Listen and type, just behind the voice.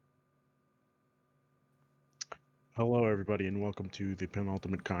Hello, everybody, and welcome to the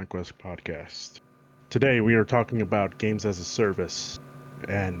Penultimate Conquest podcast. Today, we are talking about games as a service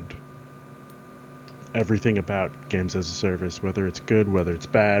and everything about games as a service, whether it's good, whether it's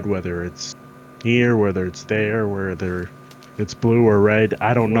bad, whether it's here, whether it's there, whether it's blue or red.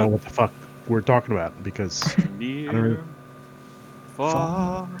 I don't know what the fuck we're talking about because I don't Near, really...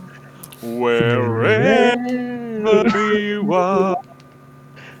 far, wherever you are.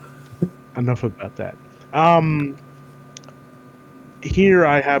 Enough about that. Here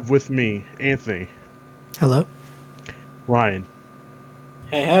I have with me Anthony, Hello. Ryan,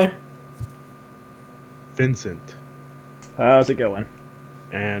 Hey. Vincent, How's it going?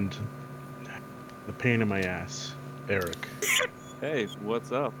 and the pain in my ass, Eric. Hey,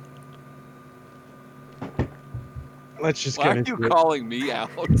 what's up? Let's just Why get are into you it. calling me out?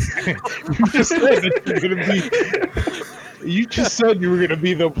 You just said that you were gonna be. You just said you were gonna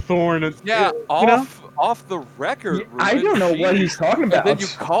be the thorn. Yeah, off the record. I don't know what he's talking And about. then you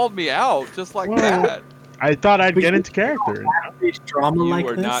called me out just like Well, that. I thought I'd get into character. Drama You like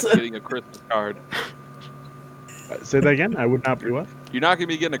are this. not getting a Christmas card. Say that again. I would not be what? You're not going to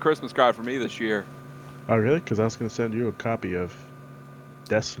be getting a Christmas card from me this year. Oh, really? Because I was gonna send you a copy of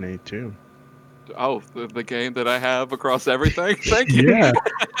Destiny 2. Oh, the game that I have across everything? Thank you. Yeah,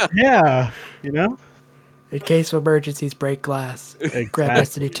 yeah. You know. In case of emergencies, break glass. Grab Exactly.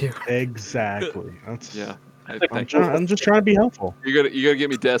 Destiny 2. Exactly. That's. Yeah. I'm just trying to be helpful. You gotta get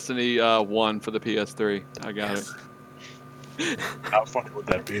me Destiny 1 for the PS3. I got it. How funny would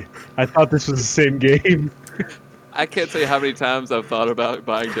that be? I thought this was the same game. I can't tell you how many times I've thought about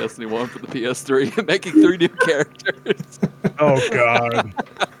buying Destiny 1 for the PS3 and making 3 new characters. Oh God.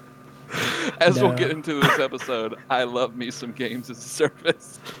 As we'll No. get into this episode, I love me some games as a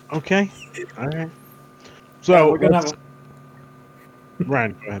service. Okay. All right. So we're gonna let's- have.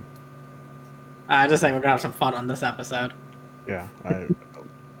 Ryan, go ahead. Just saying, we're gonna have some fun on this episode. Yeah,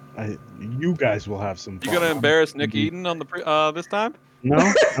 you guys will have some You fun. gonna embarrass Nick Eden on the this time? No.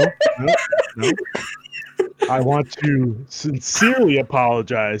 I want to sincerely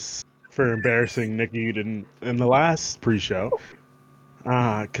apologize for embarrassing Nick Eden in the last pre-show,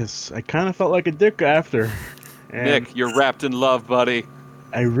 because I kind of felt like a dick after. And Nick, you're wrapped in love, buddy.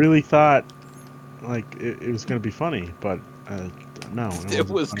 I really thought like it was gonna be funny, but no, It wasn't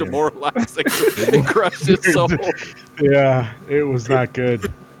was funny. demoralizing. It crushed his soul. Yeah, it was not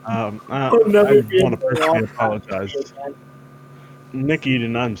good. I want to personally apologize. Nick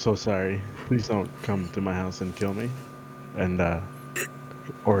Eden, I'm so sorry. Please don't come to my house and kill me. And,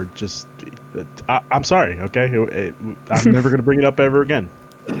 or just, I'm sorry, okay? I'm never going to bring it up ever again.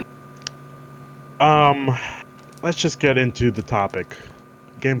 Let's just get into the topic.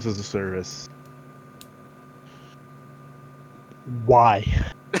 Games as a service. Why?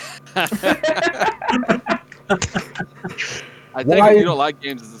 I think Why- you don't like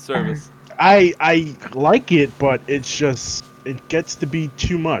games as a service. I like it, but it's just it gets to be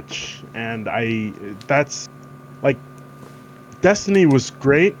too much, and that's like Destiny was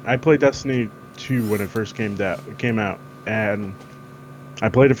great. I played Destiny 2 when it first came out, and I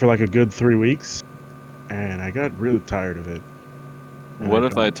played it for like a good 3 weeks, and I got really tired of it. And What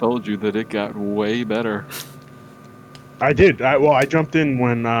if I told you that it got way better? I did. I jumped in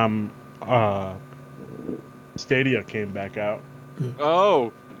when Stadia came back out.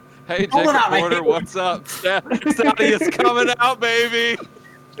 Oh, hey, Pull it Jacob out, I Porter, hate what's up? Stadia's coming out, baby.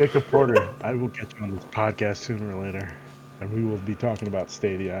 Jacob Porter, I will get you on this podcast sooner or later, and we will be talking about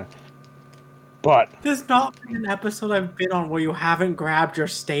Stadia. But There's not been an episode I've been on where you haven't grabbed your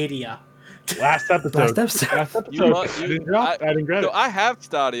Stadia. last episode, Last episode. I didn't grab So it. I have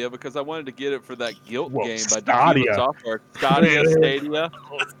Stadia because I wanted to get it for that Guilt Whoa, game by Stadia. Tequila Software. Stadia, Stadia,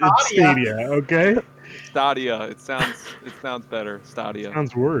 It's Stadia, okay? Stadia. It sounds better. Stadia.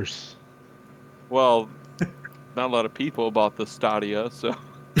 Sounds worse. Well, not a lot of people bought the Stadia, so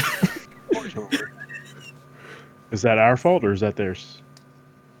Is that our fault or is that theirs?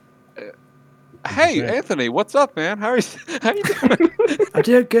 hey, Yeah. Anthony, what's up, man? How you doing? I'm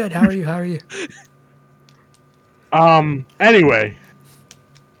doing good. How are you? Anyway,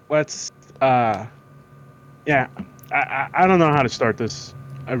 let's yeah, I don't know how to start this.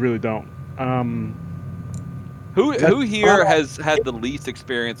 I really don't. Who here has had the least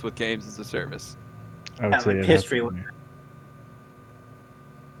experience with games as a service? I would Yeah, say like it has history to with be.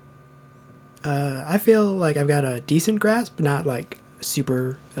 I feel like I've got a decent grasp, not like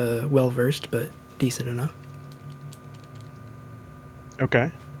super well versed, but decent enough.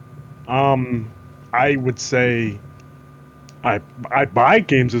 Okay. I would say I buy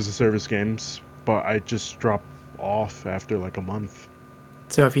games as a service games, but I just drop off after like a month.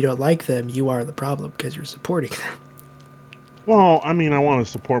 So if you don't like them, you are the problem because you're supporting them. Well, I mean, I want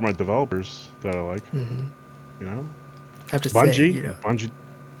to support my developers that I like. Hmm. You know, I have to say, Bungie. Bungie.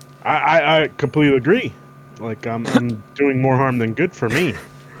 I completely agree. Like I'm doing more harm than good for me.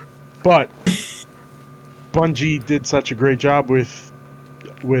 But Bungie did such a great job with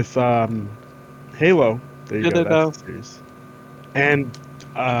Halo. There you Did go. they, That's the series. And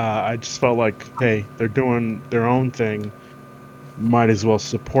I just felt like, hey, they're doing their own thing. Might as well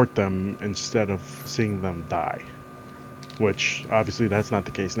support them instead of seeing them die. Which obviously that's not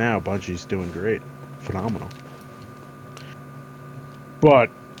the case now. Bungie's doing great, phenomenal.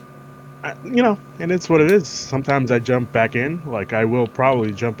 But and it's what it is. Sometimes I jump back in. Like I will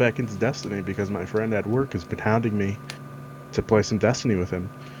probably jump back into Destiny because my friend at work has been hounding me to play some Destiny with him.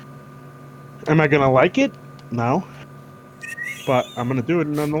 Am I gonna like it? No. But I'm gonna do it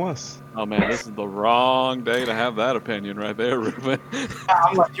nonetheless. Oh man, this is the wrong day to have that opinion right there, Ruben.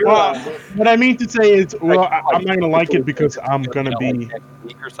 I'm like, you're Well, what I mean to say is, I'm not gonna like it because I'm gonna be next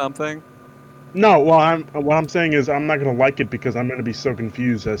week or something. no. Well, what I'm saying is I'm not gonna like it because I'm gonna be so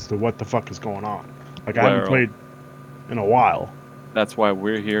confused as to what the fuck is going on. Like I haven't Well, played in a while. That's why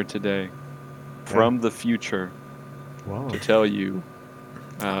we're here today, from the future, Wow. to tell you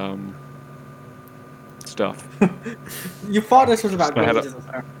stuff. You thought this was about I had games as a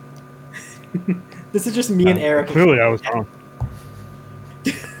service. This is just me and Eric. Clearly, I was wrong.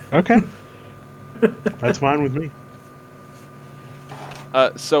 Okay, that's fine with me.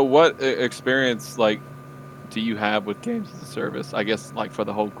 So what experience do you have with games as a service? I guess for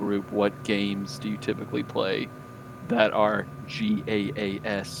the whole group, what games do you typically play that are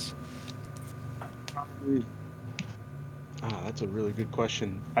GAAS? That's a really good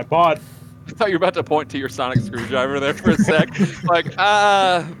question. I I thought you were about to point to your sonic screwdriver there for a sec.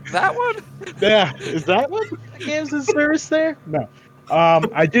 That one? Yeah, is that what games as a service there? No.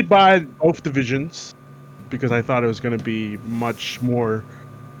 I did buy both divisions because I thought it was going to be much more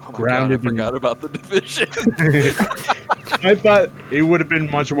Oh my grounded. God, I forgot about the division. I thought it would have been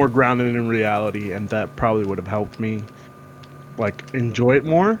much more grounded in reality, and that probably would have helped me enjoy it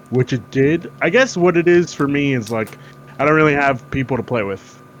more, which it did. I guess what it is for me is I don't really have people to play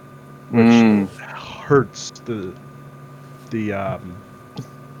with, which hurts the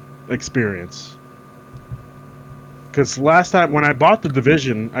experience. Because last time when I bought the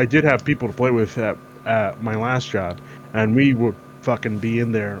division, I did have people to play with at my last job, and we would fucking be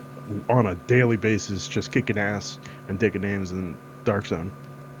in there on a daily basis, just kicking ass and taking names in Dark Zone.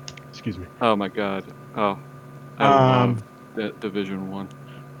 Excuse me. Oh my God. Oh, I love Division 1.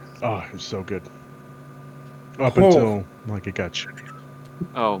 Oh, it was so good. Up until it got shit.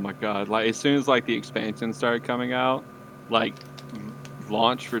 Oh my God. As soon as the expansion started coming out,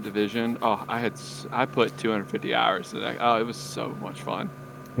 launch for Division, I put 250 hours in that. Oh, it was so much fun.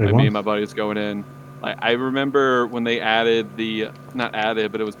 Me and my buddies going in. I remember when they added not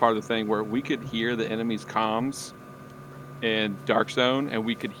added, but it was part of the thing where we could hear the enemy's comms in Dark Zone, and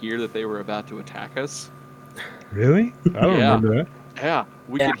we could hear that they were about to attack us. Really? I don't remember that. Yeah,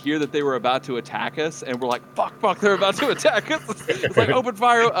 we could hear that they were about to attack us, and we're like, "Fuck! They're about to attack us!" It's like open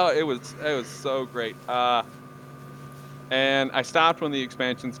fire. Oh, it was so great. And I stopped when the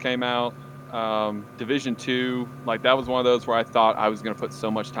expansions came out. Division 2, that was one of those where I thought I was going to put so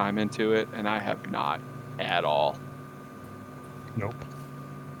much time into it, and I have not at all. Nope.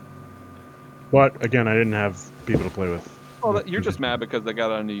 But again, I didn't have people to play with. Well, you're just mad because they got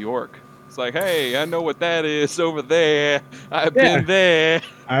out of New York. It's like, hey, I know what that is over there. I've been there.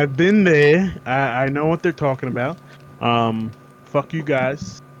 I've been there. I know what they're talking about. Fuck you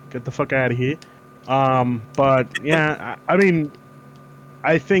guys. Get the fuck out of here. But yeah, I mean,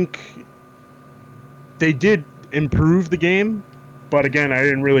 I think they did improve the game, but again, I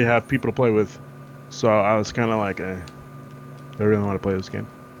didn't really have people to play with, so I was kind of like, I really want to play this game.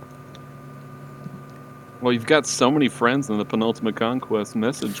 Well, you've got so many friends in the Penultimate Conquest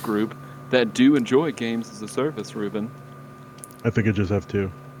message group that do enjoy games as a service, Ruben. I think I just have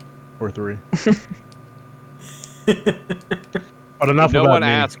 2 or 3. But enough No about one me.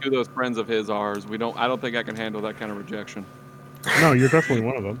 asked who those friends of his are. I don't think I can handle that kind of rejection. No, you're definitely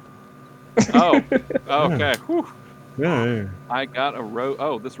one of them. Oh, okay. Whew. Yeah. I got a rose.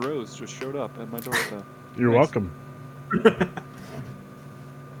 Oh, this rose just showed up at my doorstep. You're Thanks. welcome.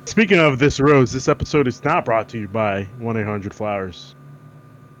 Speaking of this rose, this episode is not brought to you by 1-800-Flowers.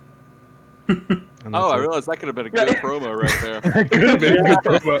 Oh, I realized that could have been a good promo right there. That could have been a good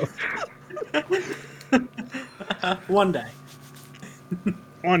promo. One day.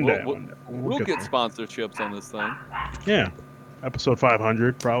 One day. We'll get sponsorships on this thing. Yeah. Episode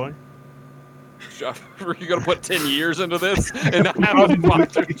 500, probably. Are you going to put 10 years into this and not have a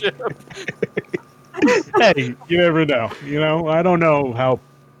sponsorship? Hey, you never know. I don't know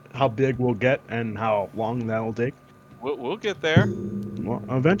how big we'll get and how long that'll take. We'll get there. Well,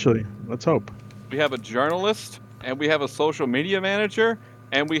 eventually, let's hope. We have a journalist, and we have a social media manager,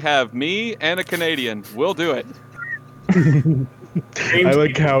 and we have me and a Canadian. We'll do it. I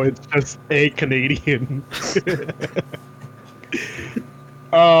like how it's just a Canadian.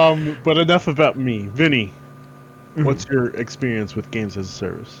 But enough about me. Vinny, what's your experience with games as a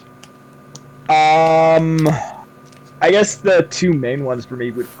service? I guess the two main ones for me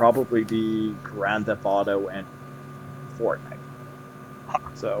would probably be Grand Theft Auto and Fortnite.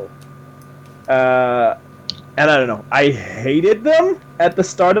 So, and I don't know. I hated them at the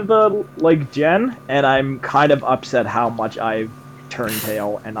start of the gen, and I'm kind of upset how much I've turned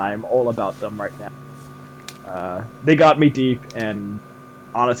tail, and I'm all about them right now. They got me deep, and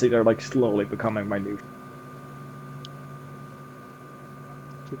honestly, they're slowly becoming my new.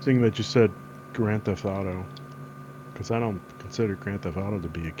 Interesting that you said Grand Theft Auto, because I don't consider Grand Theft Auto to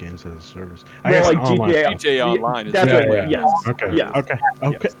be a games as a service. I guess online. GTA Online is That's good. right. Yes. Okay. Yeah. Okay.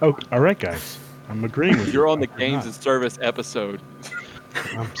 All right, guys. I'm agreeing with you. You're on the I'm games not. as service episode.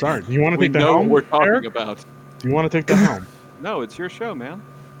 I'm sorry. Do you want to We take the know helm? what we're talking Eric? about. Do you want to take the helm? No, it's your show, man.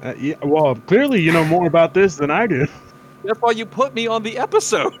 Yeah. Well, clearly you know more about this than I do. That's why you put me on the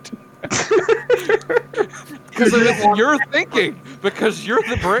episode. Because it's your thinking. Because you're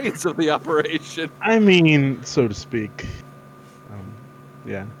the brains of the operation. I mean, so to speak.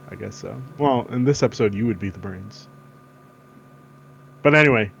 Yeah, I guess so. Well, in this episode, you would be the brains. But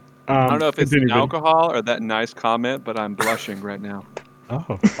anyway. I don't know if it's continue, Vinny. alcohol or that nice comment, but I'm blushing right now.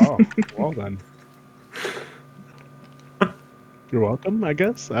 Oh, well then. You're welcome, I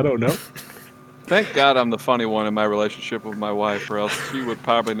guess. I don't know. Thank God I'm the funny one in my relationship with my wife, or else she would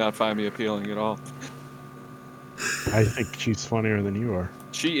probably not find me appealing at all. I think she's funnier than you are.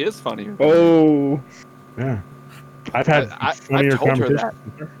 She is funnier. Oh. Yeah. I've had I've funnier told her conversations that.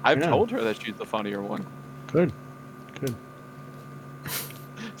 with her. I've Yeah. told her that she's the funnier one. Good.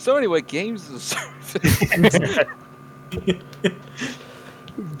 So anyway, games as a service.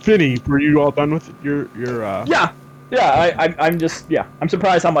 Vinny, were you all done with your Yeah. I'm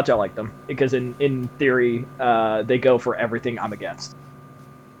surprised how much I like them, because in theory, they go for everything I'm against.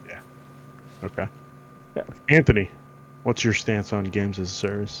 Okay. Yeah. Anthony, what's your stance on games as a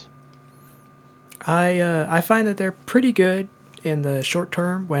service? I find that they're pretty good in the short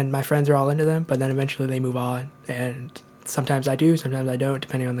term when my friends are all into them, but then eventually they move on, and sometimes I do, sometimes I don't,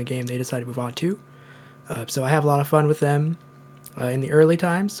 depending on the game they decide to move on to. So I have a lot of fun with them in the early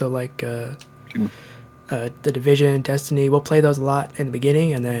times. So The Division, Destiny, we'll play those a lot in the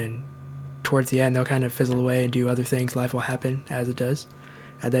beginning, and then towards the end they'll kind of fizzle away and do other things. Life will happen as it does,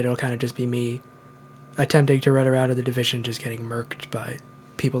 and then it'll kind of just be me attempting to run around in the Division, just getting murked by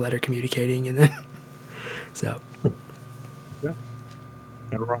people that are communicating, and then so. And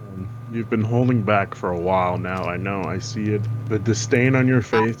Ron, you've been holding back for a while now. I know. I see it. The disdain on your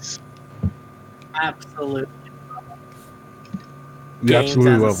face. Absolutely. You Games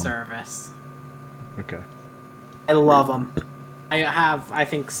absolutely as a love them. service. Okay. I love them. I have, I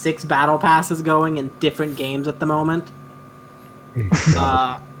think, 6 battle passes going in different games at the moment.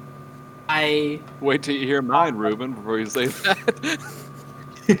 I Wait till you hear mine, Ruben, before you say that.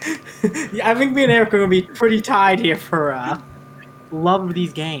 yeah, I think me and Eric are gonna be pretty tied here for love of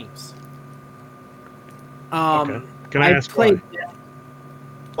these games. Okay. Can I ask why?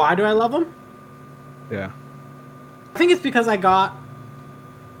 Why do I love them? Yeah. I think it's because I got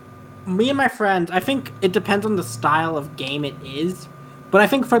me and my friends. I think it depends on the style of game it is, but I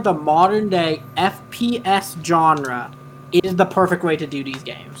think for the modern day FPS genre, it is the perfect way to do these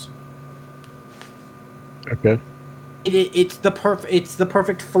games. Okay. It's the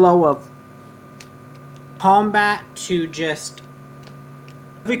perfect flow of combat to just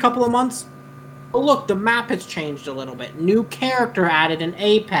every couple of months. Oh look, the map has changed a little bit. New character added in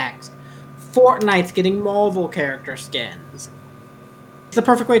Apex. Fortnite's getting Marvel character skins. It's the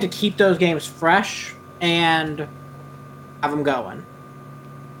perfect way to keep those games fresh and have them going.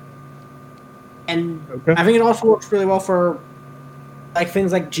 And Okay. I think it also works really well for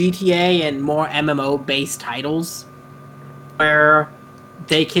things like GTA and more MMO-based titles, where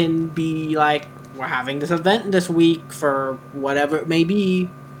they can be like, we're having this event this week for whatever it may be.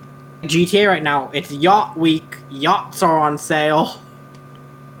 GTA right now, it's Yacht Week. Yachts are on sale.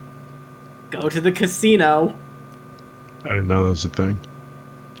 Go to the casino. I didn't know that was a thing.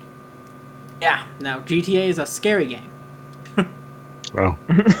 Yeah, no, GTA is a scary game. Oh.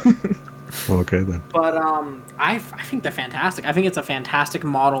 Well, okay then. But I think they're fantastic. I think it's a fantastic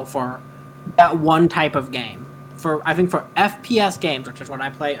model for that one type of game. I think for FPS games, which is what I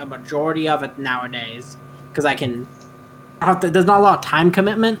play a majority of it nowadays, because there's not a lot of time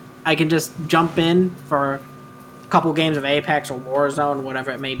commitment. I can just jump in for a couple games of Apex or Warzone,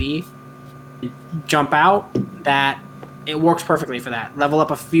 whatever it may be, jump out. That it works perfectly for that. Level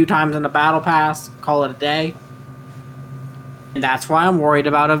up a few times in the battle pass, call it a day. And that's why I'm worried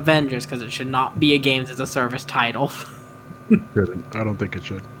about Avengers, because it should not be a games as a service title. I don't think it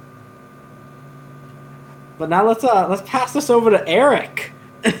should. But now let's pass this over to Eric.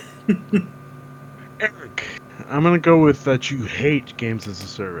 Eric, I'm gonna go with that you hate games as a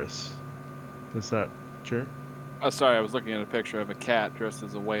service. Is that true? Oh, sorry, I was looking at a picture of a cat dressed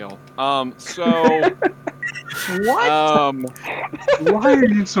as a whale. So What? Why are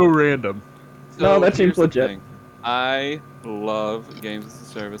you so random? No, that seems here's the legit. thing. I love games as a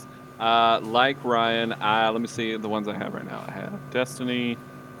service. Like Ryan, let me see the ones I have right now. I have Destiny,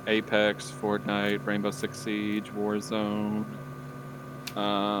 Apex, Fortnite, Rainbow Six Siege, Warzone.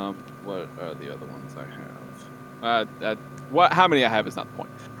 What are the other ones I have? How many I have is not the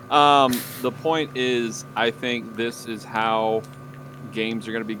point. The point is, I think this is how games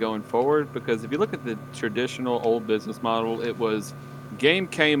are going to be going forward, because if you look at the traditional old business model, it was game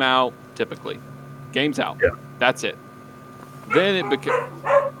came out, typically game's out. Yeah. That's it. Then it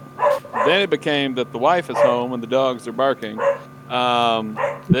became that the wife is home and the dogs are barking. I'm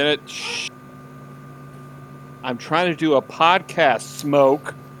trying to do a podcast,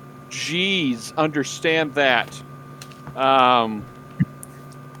 Smoke. Jeez, understand that.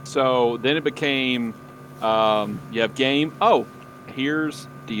 So then it became, you have game. Oh, here's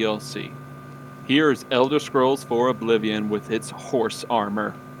DLC. Here's Elder Scrolls 4 Oblivion with its horse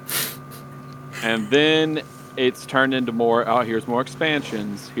armor. And then it's turned into more, here's more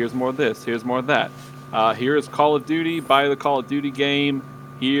expansions. Here's more of this. Here's more of that. Here is Call of Duty. Buy the Call of Duty game.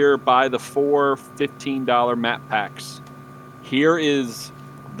 Here, buy the 4 $15 map packs. Here is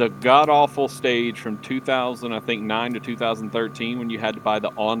the god-awful stage from 2009 to 2013 when you had to buy the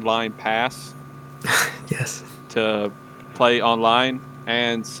online pass. Yes. To play online.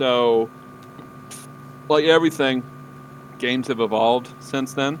 And so, like everything, games have evolved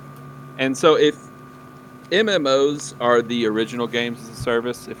since then. And so if MMOs are the original games as a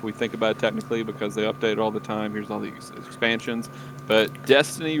service, if we think about it technically, because they update all the time, here's all these expansions. But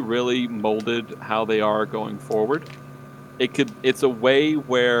Destiny really molded how they are going forward. It's a way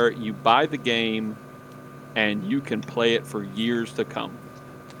where you buy the game and you can play it for years to come.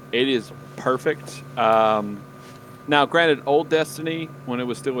 It is perfect. Now, granted, old Destiny, when it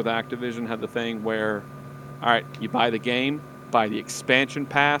was still with Activision, had the thing where, all right, you buy the game, buy the expansion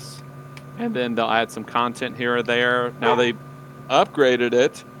pass, and then they'll add some content here or there. Now they upgraded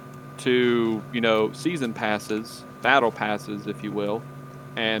it to, season passes, battle passes, if you will.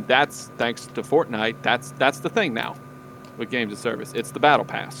 And that's thanks to Fortnite. That's the thing now with games of service. It's the battle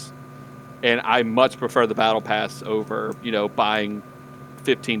pass. And I much prefer the battle pass over, buying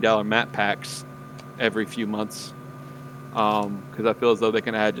 $15 map packs every few months. Because I feel as though they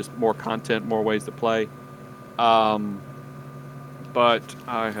can add just more content, more ways to play. But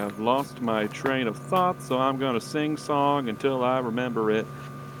I have lost my train of thought, so I'm going to sing song until I remember it.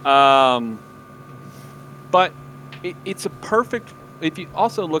 But it's a perfect... If you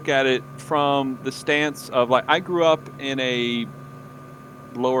also look at it from the stance of, like, I grew up in a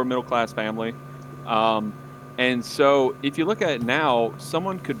lower middle class family. And so if you look at it now,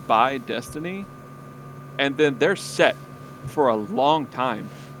 someone could buy Destiny and then they're set for a long time.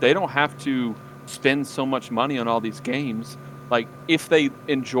 They don't have to spend so much money on all these games. Like, if they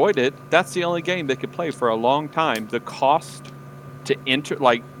enjoyed it, that's the only game they could play for a long time. The cost to enter,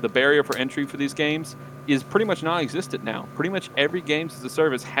 like, the barrier for entry for these games is pretty much non-existent now. Pretty much every games as a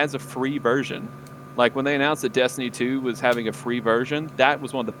service has a free version. Like, when they announced that Destiny 2 was having a free version, that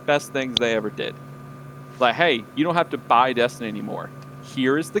was one of the best things they ever did. Like, hey, you don't have to buy Destiny anymore.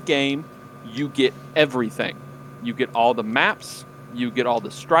 Here is the game. You get everything. You get all the maps. You get all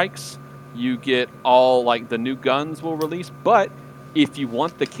the strikes. You get all, like, the new guns will release. But if you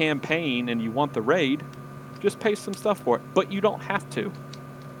want the campaign and you want the raid, just pay some stuff for it. But you don't have to.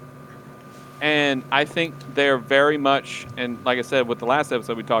 And I think they're very much, and like I said, with the last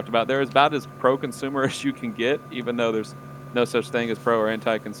episode we talked about, they're about as pro-consumer as you can get, even though there's no such thing as pro or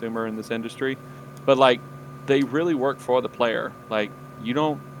anti-consumer in this industry. But, like, they really work for the player. Like, you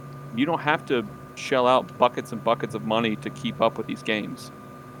don't have to shell out buckets and buckets of money to keep up with these games.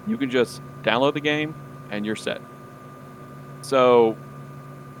 You can just download the game and you're set. So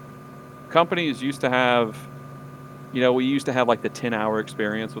companies used to have, we used to have like the 10-hour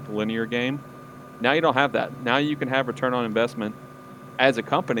experience with the linear game. Now you don't have that. Now you can have return on investment as a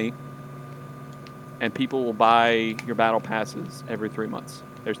company, and people will buy your battle passes every 3 months.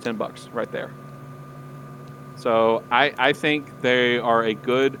 There's $10 right there. So I think they are a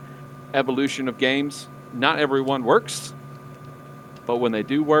good evolution of games. Not everyone works, but when they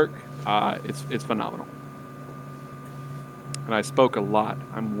do work, it's phenomenal. And I spoke a lot.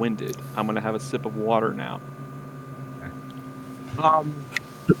 I'm winded. I'm gonna have a sip of water now.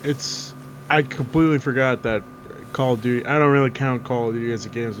 I completely forgot that Call of Duty. I don't really count Call of Duty as a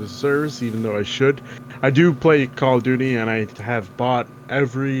games as a service, even though I should. I do play Call of Duty, and I have bought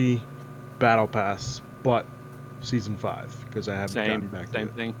every battle pass but Season 5 because I haven't gotten back to Same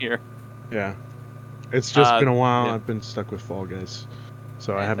it. thing here. Yeah, it's just been a while. Yeah. I've been stuck with Fall Guys,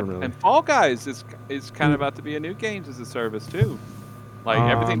 so I haven't really. And Fall Guys is kind of about to be a new games as a service too. Like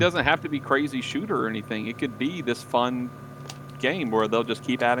everything doesn't have to be crazy shooter or anything. It could be this fun game where they'll just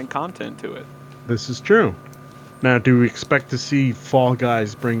keep adding content to it. This is true. Now, do we expect to see Fall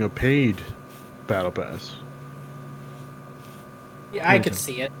Guys bring a paid battle pass Yeah, I could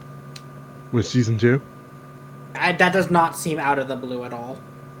see it. with Season 2? That does not seem out of the blue at all.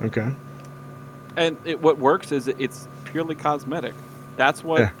 Okay. And what works is it's purely cosmetic. That's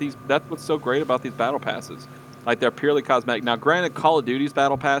what that's what's so great about these battle passes. Like they're purely cosmetic. Now, granted, Call of Duty's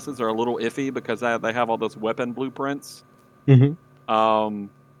battle passes are a little iffy because they have all those weapon blueprints. Mm-hmm.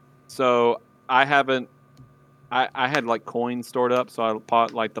 So I haven't. I had like coins stored up, so I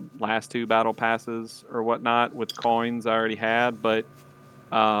bought like the last 2 battle passes or whatnot with coins I already had. But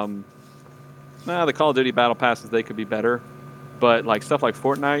the Call of Duty battle passes, they could be better. But like stuff like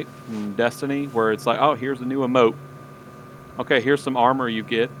Fortnite and Destiny, where it's like, oh, here's a new emote. Okay, here's some armor you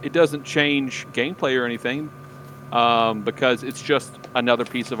get. It doesn't change gameplay or anything because it's just another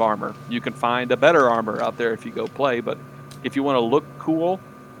piece of armor. You can find a better armor out there if you go play. But if you want to look cool,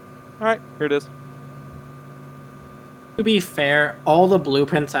 all right, here it is. To be fair, all the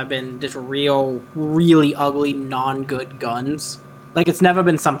blueprints have been just really ugly, non-good guns. Like, it's never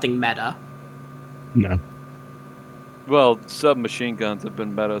been something meta. No. Well, submachine guns have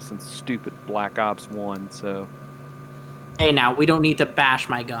been meta since stupid Black Ops 1, so... Hey, now, we don't need to bash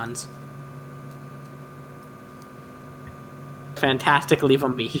my guns. Fantastic, leave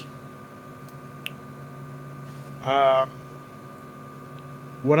them be.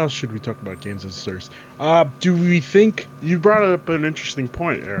 What else should we talk about games as a service? Do we think you brought up an interesting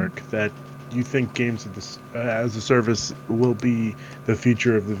point, Eric, that you think games as a service will be the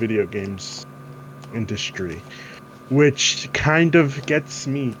future of the video games industry, which kind of gets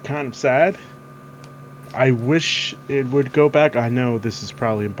me kind of sad. I wish it would go back. I know this is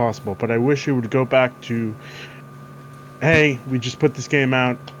probably impossible, but I wish it would go back to, hey, we just put this game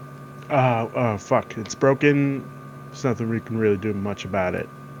out. Fuck, it's broken. There's nothing we can really do much about it.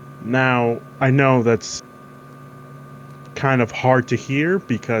 Now, I know that's kind of hard to hear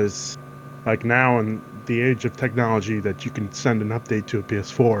because, like, now in the age of technology that you can send an update to a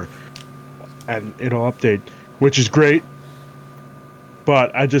PS4 and it'll update, which is great.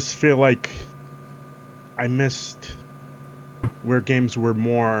 But I just feel like I missed where games were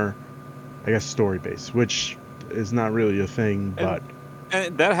more, I guess, story-based, which is not really a thing, but...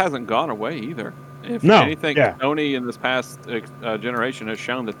 And that hasn't gone away either. If No, anything, yeah. Sony in this past generation has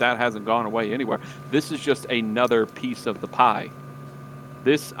shown that hasn't gone away anywhere. This is just another piece of the pie.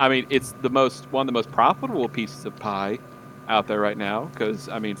 This, I mean, it's one of the most profitable pieces of pie out there right now because,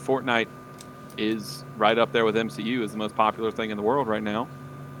 I mean, Fortnite is right up there with MCU as the most popular thing in the world right now.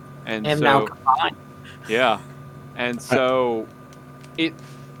 And so, now combined. Yeah. And so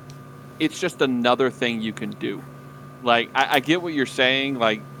it's just another thing you can do. Like, I get what you're saying,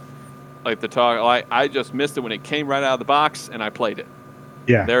 like the talk, like, I just missed it when it came right out of the box and I played it.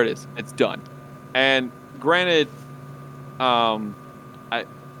 Yeah. There it is. It's done. And granted, I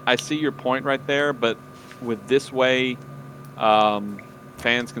see your point right there, but with this way,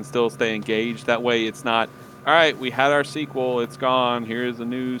 fans can still stay engaged. That way it's not, all right, we had our sequel, it's gone. Here's a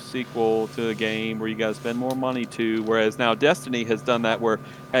new sequel to the game where you got to spend more money to. Whereas now Destiny has done that where,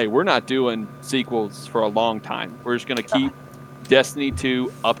 hey, we're not doing sequels for a long time. We're just going to keep Destiny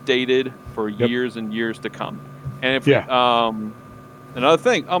 2 updated for years and years to come. And if another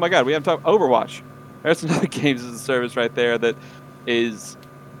thing, oh my God, we haven't talked Overwatch. There's another games as a service right there that is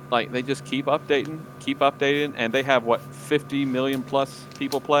like they just keep updating, and they have 50 million plus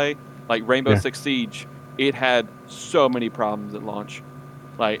people play. Like Rainbow Six Siege, it had so many problems at launch.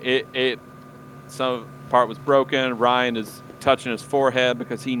 Like it some part was broken. Ryan is touching his forehead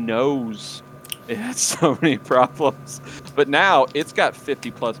because he knows it had so many problems. But now it's got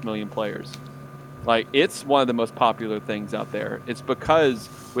 50 plus million players. Like, it's one of the most popular things out there. It's because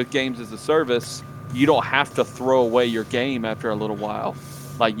with games as a service, you don't have to throw away your game after a little while.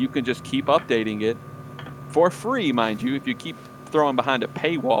 Like, you can just keep updating it for free, mind you. If you keep throwing behind a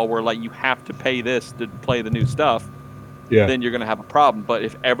paywall where like you have to pay this to play the new stuff, Yeah. then you're gonna have a problem. But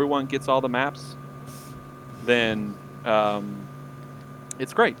if everyone gets all the maps, then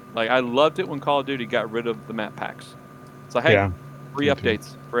it's great. Like I loved it when Call of Duty got rid of the map packs. So hey, Yeah. free Me too.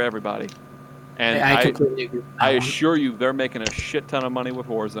 updates for everybody. And I completely agree with that I one. assure you, they're making a shit ton of money with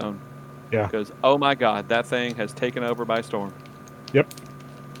Warzone. Yeah. Because oh my god, that thing has taken over by storm.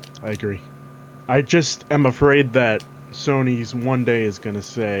 I agree. I just am afraid that Sony's one day is going to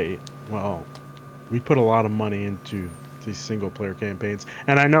say, well, we put a lot of money into these single player campaigns.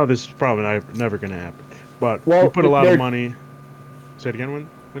 And I know this is probably never going to happen. But we Well, put a lot of they're- money. Say it again,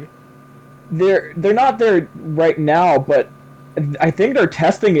 Winnie? They're not there right now, but I think they're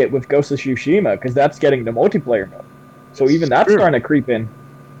testing it with Ghost of Tsushima because that's getting the multiplayer mode. So even that's Sure. starting to creep in.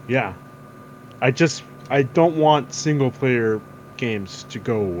 Yeah. I don't want single player games to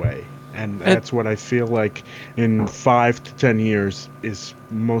go away. And that's what I feel like in 5 to 10 years is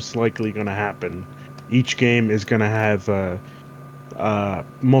most likely going to happen. Each game is going to have a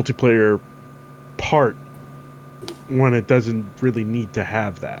multiplayer part when it doesn't really need to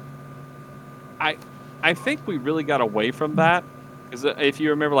have that. I think we really got away from that because if you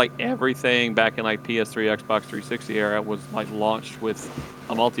remember, like everything back in like PS3, Xbox 360 era was like launched with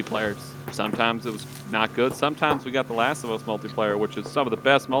a multiplayer. Sometimes it was not good. Sometimes we got The Last of Us multiplayer, which is some of the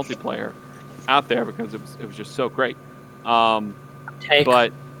best multiplayer out there because it was just so great. Take.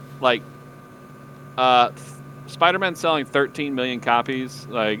 But like, Spider-Man selling 13 million copies,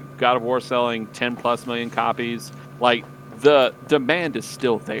 like God of War selling 10 plus million copies. Like the demand is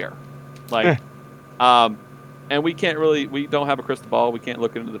still there. Like, and we don't have a crystal ball. We can't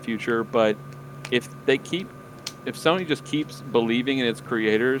look into the future. But if Sony just keeps believing in its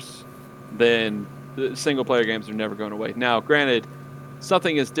creators, then the single player games are never going away. Now, granted,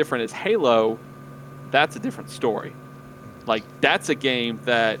 something as different as Halo, that's a different story. Like that's a game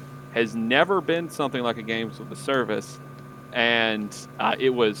that has never been something like a games with a service, and it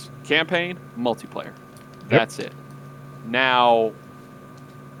was campaign, multiplayer. That's it. Now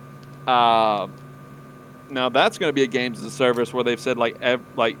that's going to be a games as a service where they've said like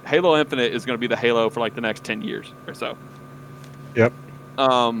Halo Infinite is going to be the Halo for like the next 10 years or so. Yep.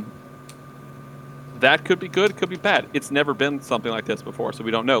 That could be good, could be bad. It's never been something like this before, so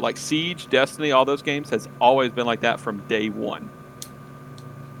we don't know. Like Siege, Destiny, all those games has always been like that from day one.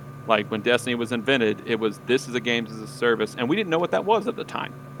 Like when Destiny was invented, this is a games as a service, and we didn't know what that was at the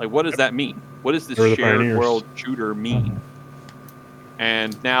time. Like, what does that mean? What does this They were the shared pioneers. world shooter mean?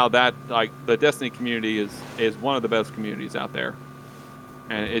 And now that like the Destiny community is one of the best communities out there,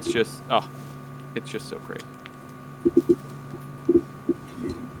 and it's just so great.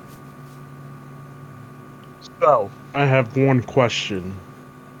 So, I have one question.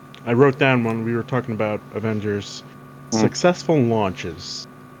 I wrote down when we were talking about Avengers successful launches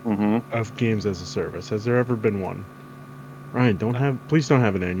of games as a service. Has there ever been one? Ryan, please don't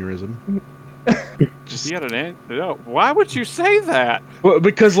have an aneurysm. Just He had no. Why would you say that? well,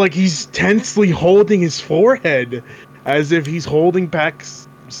 because like he's tensely holding his forehead as if he's holding back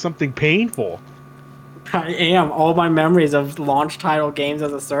something painful. I am. All my memories of launch title games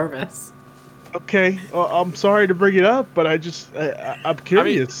as a service. Okay, I'm sorry to bring it up, but I'm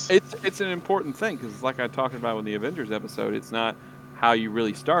curious. I mean, it's an important thing because, like I talked about in the Avengers episode, it's not how you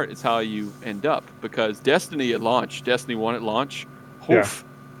really start; it's how you end up. Because Destiny at launch, Destiny 1 at launch, oof,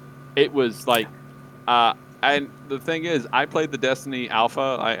 it was like, and the thing is, I played the Destiny Alpha.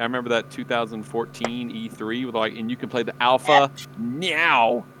 I remember that 2014 E3 with like, and you can play the Alpha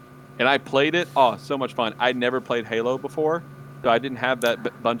now, and I played it. Oh, so much fun! I'd never played Halo before. So I didn't have that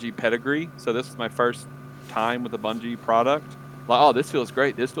Bungie pedigree, so this is my first time with a Bungie product. Like, oh, this feels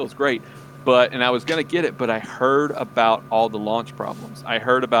great. And I was gonna get it, but I heard about all the launch problems. I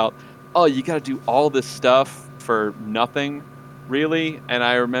heard about, oh, you got to do all this stuff for nothing, really. And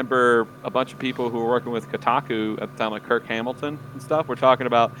I remember a bunch of people who were working with Kotaku at the time, like Kirk Hamilton and stuff, were talking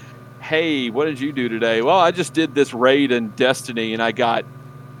about, hey, what did you do today? Well, I just did this raid in Destiny, and I got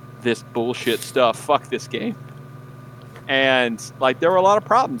this bullshit stuff. Fuck this game. And like there were a lot of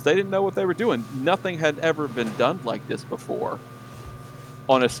problems. They didn't know what they were doing. Nothing had ever been done like this before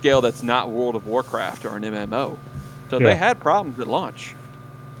on a scale that's not World of Warcraft or an MMO. So they had problems at launch.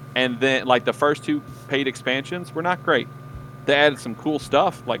 And then like the first 2 paid expansions were not great. They added some cool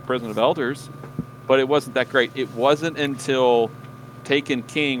stuff like Prison of Elders, but it wasn't that great. It wasn't until Taken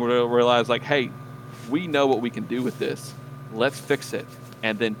King where they realized like, hey, we know what we can do with this. Let's fix it.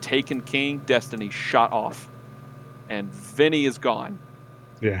 And then Taken King, Destiny shot off. And Vinny is gone.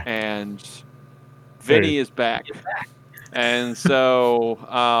 Yeah. And Vinny is back. And so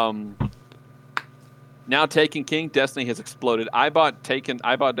now Taken King, Destiny has exploded. I bought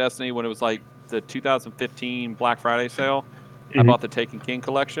Destiny when it was like the 2015 Black Friday sale. I Mhm. bought the Taken King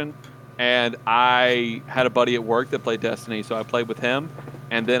collection, and I had a buddy at work that played Destiny, so I played with him.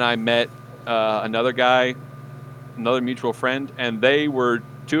 And then I met another guy, another mutual friend, and they were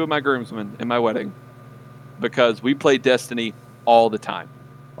two of my groomsmen in my wedding because we played Destiny all the time.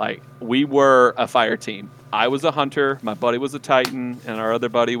 Like, we were a fire team. I was a hunter, my buddy was a Titan, and our other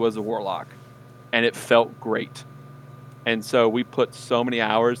buddy was a warlock. And it felt great. And so we put so many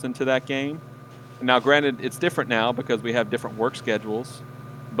hours into that game. Now, granted, it's different now because we have different work schedules,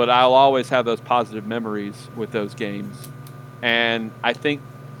 but I'll always have those positive memories with those games. And I think,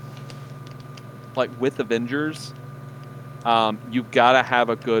 like with Avengers, you've got to have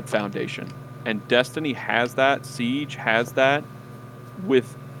a good foundation. And Destiny has that, Siege has that,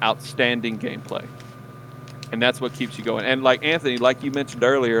 with outstanding gameplay. And that's what keeps you going. And like Anthony, like you mentioned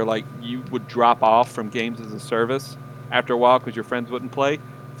earlier, like you would drop off from games as a service after a while because your friends wouldn't play.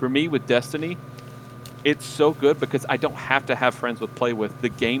 For me with Destiny, it's so good because I don't have to have friends to play with. The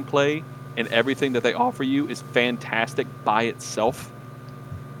gameplay and everything that they offer you is fantastic by itself.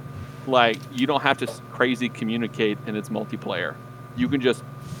 Like, you don't have to crazy communicate in its multiplayer. You can just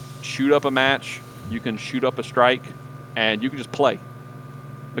shoot up a match, you can shoot up a strike, and you can just play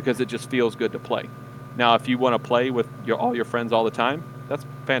because it just feels good to play. Now, if you want to play with all your friends all the time, that's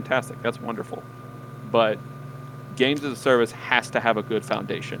fantastic. That's wonderful. But games as a service has to have a good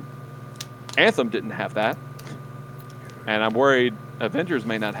foundation. Anthem didn't have that. And I'm worried Avengers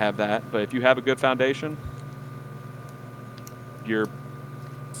may not have that. But if you have a good foundation, you're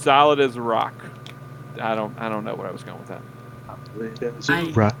solid as a rock. I don't know where I was going with that.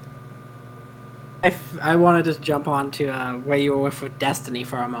 I want to just jump on to where you were with Destiny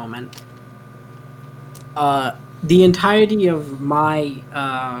for a moment. The entirety of my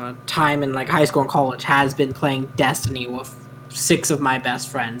time in like high school and college has been playing Destiny with 6 of my best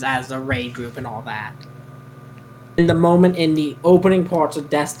friends as a raid group and all that. In the moment in the opening parts of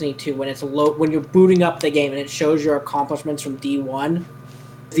Destiny 2, when you're booting up the game and it shows your accomplishments from D1,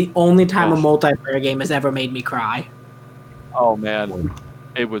 it's the only time a multiplayer game has ever made me cry. Oh man,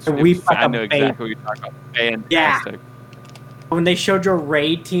 it was. I know exactly what you're talking about. Fantastic. Yeah. When they showed your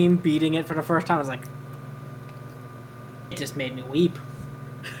raid team beating it for the first time, I was like, it just made me weep.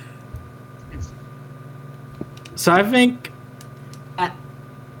 So I think,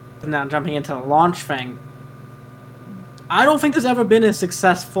 now jumping into the launch thing, I don't think there's ever been a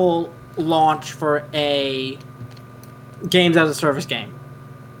successful launch for a games as a service game.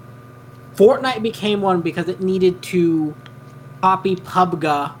 Fortnite became one because it needed to copy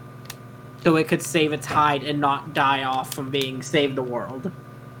PUBG so it could save its hide and not die off from being Save the World.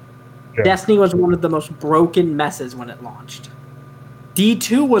 Yeah. Destiny was one of the most broken messes when it launched.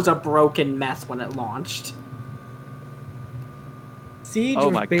 D2 was a broken mess when it launched. Siege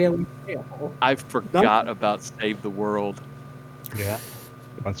was barely playable. I forgot about Save the World. Yeah.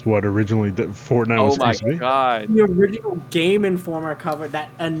 That's what originally Fortnite was supposed to be. Oh my god. The original Game Informer cover that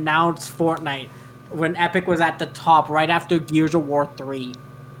announced Fortnite when Epic was at the top right after Gears of War 3.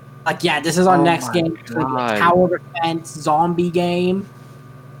 Like, yeah, this is our next game. It's going to be a tower defense zombie game.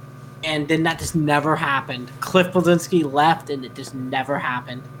 And then that just never happened. Cliff Bleszinski left, and it just never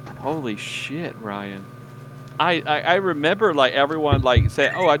happened. Holy shit, Ryan! I remember like everyone like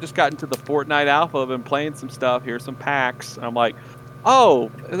say, "Oh, I just got into the Fortnite alpha. I've been playing some stuff. Here's some packs." And I'm like,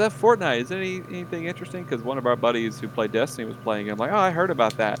 "Oh, is that Fortnite? Is there anything interesting?" Because one of our buddies who played Destiny was playing it. I'm like, "Oh, I heard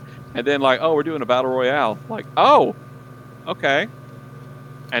about that." And then like, "Oh, we're doing a battle royale." I'm like, "Oh, okay."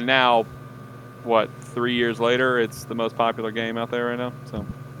 And now, what? 3 years later, it's the most popular game out there right now. So.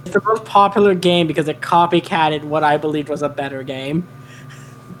 It's the most popular game because it copycatted what I believed was a better game.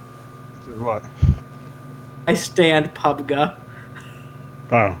 What? I stand PUBG.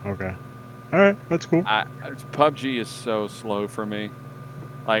 Oh, okay. All right, that's cool. PUBG is so slow for me.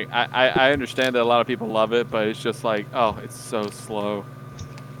 Like, I understand that a lot of people love it, but it's just like, oh, it's so slow.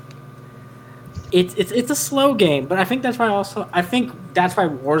 It's a slow game, but I think that's why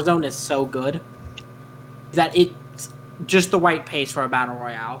Warzone is so good. That it's just the right pace for a battle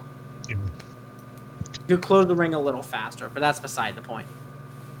royale. Yeah. You close the ring a little faster, but that's beside the point.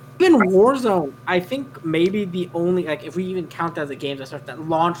 Even Warzone, I think maybe the only, like, if we even count as a game that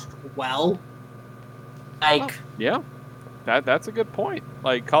launched well, like... Oh, yeah, that's a good point.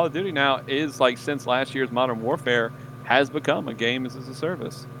 Like, Call of Duty now is, like, since last year's Modern Warfare, has become a game as a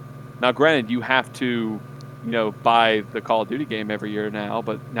service. Now, granted, you have to, buy the Call of Duty game every year now,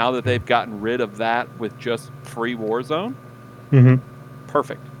 but now that they've gotten rid of that with just free Warzone,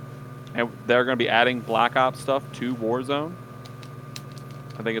 perfect. And they're going to be adding Black Ops stuff to Warzone.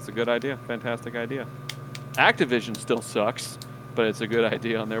 I think it's a good idea. Fantastic idea. Activision still sucks, but it's a good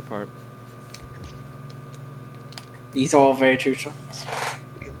idea on their part. These are all very true.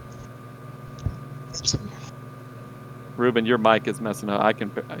 Ruben, your mic is messing up.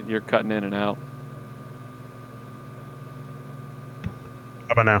 You're cutting in and out.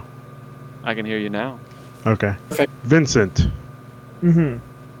 How about now? I can hear you now. Okay. Perfect. Vincent,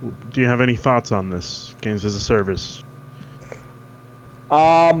 Mm-hmm. do you have any thoughts on this games as a service?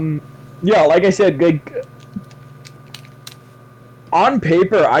 Yeah, like I said, like, on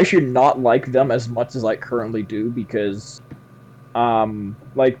paper, I should not like them as much as I currently do because,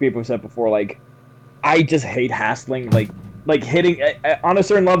 like people said before, like, I just hate hassling, like hitting on a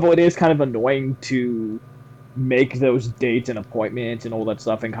certain level. It is kind of annoying to make those dates and appointments and all that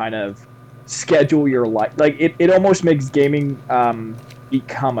stuff and kind of schedule your life. Like, it almost makes gaming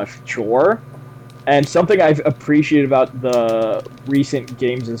become a chore. And something I've appreciated about the recent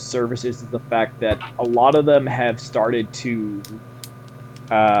games and services is the fact that a lot of them have started to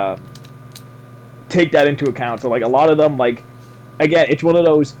take that into account. So, like, a lot of them, like, again, it's one of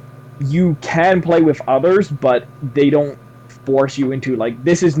those, you can play with others, but they don't force you into, like,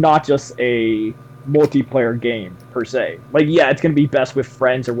 this is not just a multiplayer game, per se. Like, yeah, it's going to be best with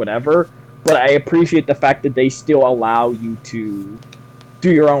friends or whatever, but I appreciate the fact that they still allow you to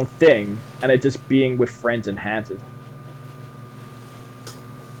do your own thing, and it just being with friends enhances.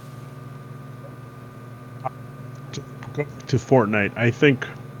 To Fortnite, I think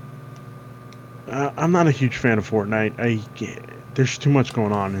I'm not a huge fan of Fortnite. There's too much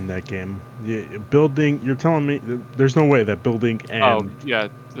going on in that game. Building, you're telling me there's no way that building and yeah,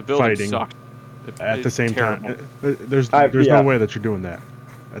 the building fighting sucked. at the same terrible. time. There's Yeah. no way that you're doing that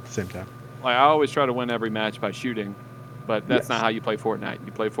at the same time. Like, I always try to win every match by shooting, but that's Yes. not how you play Fortnite.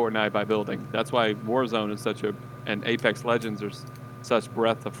 You play Fortnite by building. That's why Warzone is and Apex Legends are such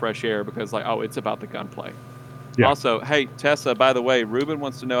breath of fresh air because, like, it's about the gunplay. Yeah. Also, hey, Tessa, by the way, Ruben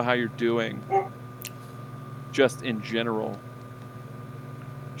wants to know how you're doing just in general.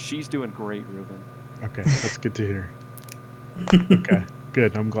 She's doing great, Ruben. Okay, that's good to hear. Okay,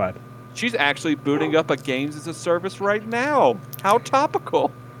 good. I'm glad. She's actually booting up a games as a service right now. How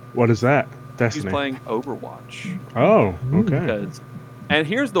topical. What is that? She's Destiny. playing Overwatch. Oh, okay. Because, and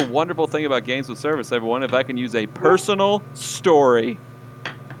here's the wonderful thing about games with service, everyone, if I can use a personal story.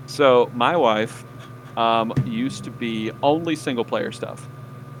 So my wife used to be only single player stuff.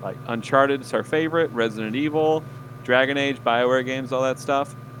 Like Uncharted is her favorite, Resident Evil, Dragon Age, BioWare games, all that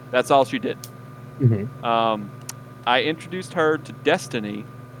stuff. That's all she did. Mhm. I introduced her to Destiny,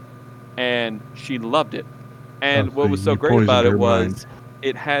 and she loved it. And Oh, what was so you great about poisoned it her was mind.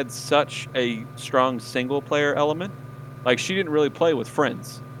 it had such a strong single player element. Like, she didn't really play with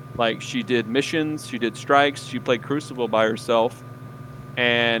friends. Like, she did missions, she did strikes, she played Crucible by herself,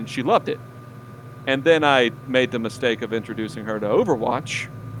 and she loved it. And then I made the mistake of introducing her to Overwatch,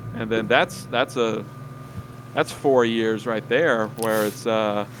 and then that's 4 years right there where it's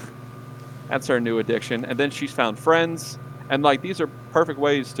that's her new addiction. And then she's found friends, and, like, these are perfect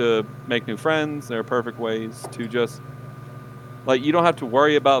ways to make new friends. They're perfect ways to just, like, you don't have to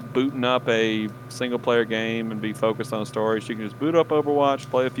worry about booting up a single player game and be focused on a story. She can just boot up Overwatch,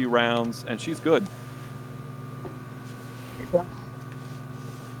 play a few rounds, and she's good.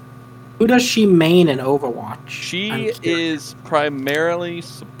 Who does she main in Overwatch? She I'm curious. is primarily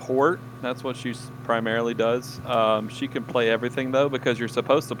support. That's what she primarily does. She can play everything, though, because you're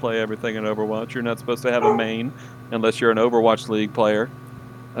supposed to play everything in Overwatch. You're not supposed to have a main unless you're an Overwatch League player.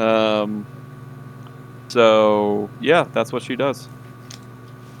 So, yeah, that's what she does.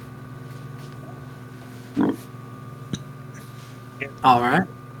 All right.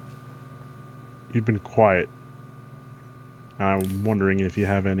 You've been quiet. I'm wondering if you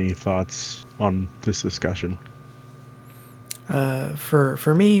have any thoughts on this discussion.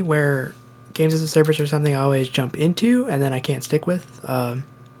 For me, where games as a service are something I always jump into and then I can't stick with. The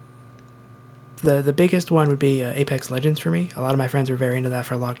biggest one would be Apex Legends for me. A lot of my friends were very into that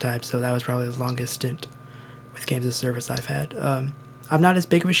for a long time, so that was probably the longest stint with games as a service I've had. I'm not as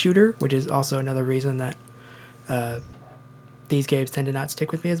big of a shooter, which is also another reason that these games tend to not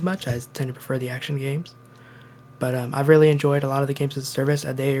stick with me as much. I tend to prefer the action games. But I've really enjoyed a lot of the games as a service,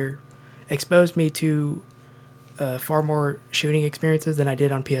 and they exposed me to far more shooting experiences than I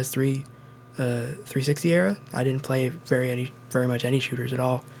did on PS3 360 era. I didn't play very much any shooters at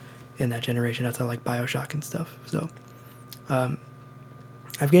all in that generation outside like BioShock and stuff. So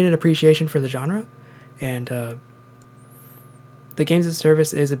I've gained an appreciation for the genre, and the games as a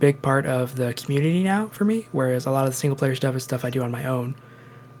service is a big part of the community now for me, whereas a lot of the single player stuff is stuff I do on my own.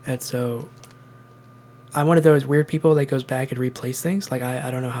 And so I'm one of those weird people that goes back and replays things. Like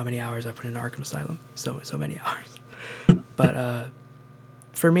I don't know how many hours I put in Arkham Asylum. So many hours. But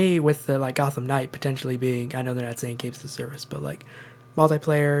for me, with the like Gotham Knight potentially being, I know they're not saying games as a service, but like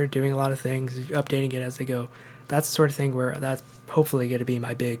multiplayer, doing a lot of things, updating it as they go. That's the sort of thing where that's hopefully going to be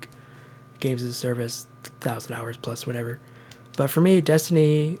my big games as a service, 1,000 hours plus whatever. But for me,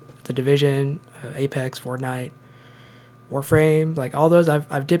 Destiny, The Division, Apex, Fortnite, Warframe, like all those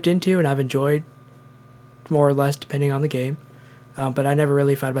I've dipped into and I've enjoyed more or less depending on the game. But I never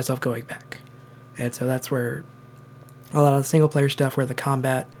really found myself going back. And so that's where a lot of the single player stuff where the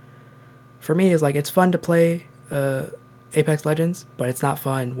combat for me is like it's fun to play Apex Legends, but it's not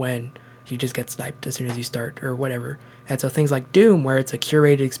fun when you just get sniped as soon as you start or whatever. And so things like Doom, where it's a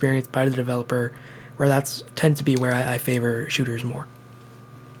curated experience by the developer, where that's tends to be where I favor shooters more.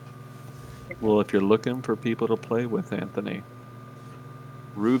 Well, if you're looking for people to play with, Anthony,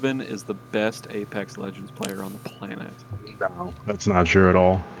 Ruben is the best Apex Legends player on the planet. No, that's not true at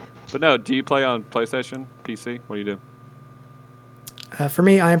all. But no, do you play on PlayStation, PC? What do you do? For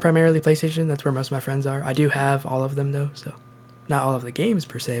me, I am primarily PlayStation. That's where most of my friends are. I do have all of them though, so not all of the games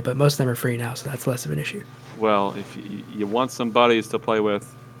per se, but most of them are free now, so that's less of an issue. Well, if you want some buddies to play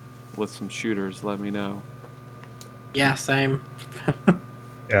with some shooters, let me know. Yeah, same.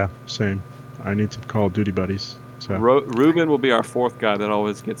 Yeah, same. I need some Call of Duty buddies. So Ruben will be our fourth guy that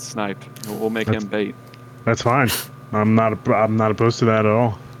always gets sniped. We'll make him bait. that's fine. I'm not opposed to that at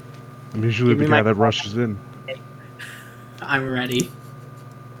all. I'm usually Give the me guy my that rushes in. I'm ready.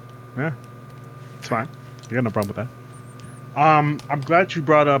 Yeah, it's fine. I got no problem with that. I'm glad you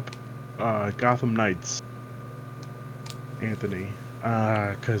brought up Gotham Knights, Anthony,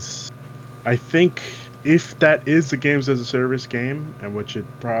 because I think if that is a games as a service game, and which it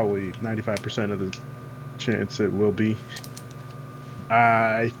probably 95% of the chance it will be,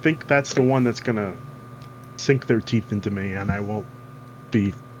 I think that's the one that's gonna sink their teeth into me, and I won't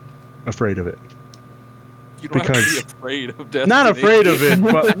be afraid of it. You don't have Because- to be afraid of Destiny. Not afraid of it,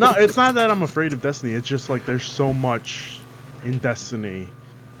 but no, it's not that I'm afraid of Destiny. It's just like there's so much in Destiny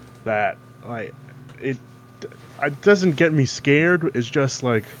that like it doesn't get me scared. It's just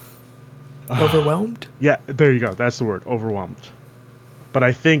like Overwhelmed? yeah, there you go. That's the word, overwhelmed. But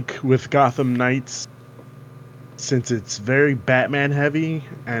I think with Gotham Knights, since it's very Batman heavy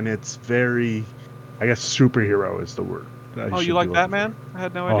and it's very, I guess superhero is the word. that I Oh, should you be like looking Batman? I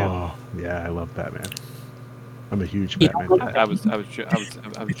had no idea. Oh yeah, I love Batman. I'm a huge Yeah. Batman fan.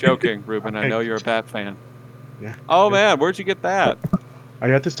 I was joking, Ruben. I know you're a Bat fan. Yeah. Oh man, where'd you get that? I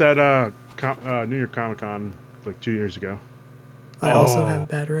got this at New York Comic Con like 2 years ago. I also Oh. have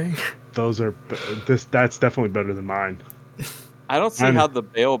Batarang. Those are that's definitely better than mine. I don't see I'm- how the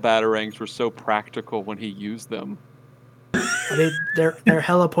Bale batarangs were so practical when he used them. I mean, they're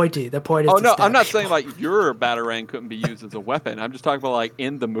hella pointy. The point is Oh to no, stab I'm not people. saying like your batarang couldn't be used as a weapon. I'm just talking about like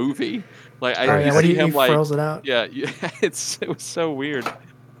in the movie. Like Oh, I yeah, you when see he him like furls it out. yeah, it was so weird.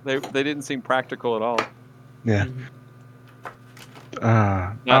 They didn't seem practical at all. Yeah.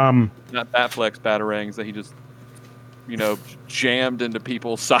 Not Batflex batarangs that he just jammed into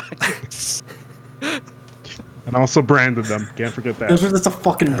people's sides. And also branded them. Can't forget Those that. are just a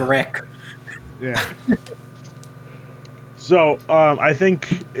fucking brick. Yeah. So, I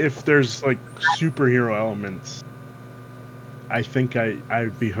think if there's like superhero elements, I think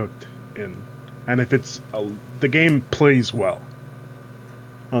I'd be hooked in. And if it's the game plays well,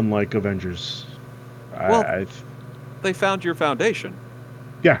 unlike Avengers, Well, they found your foundation.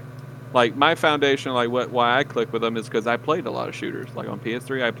 Yeah. Like my foundation, like why I click with them is because I played a lot of shooters. Like on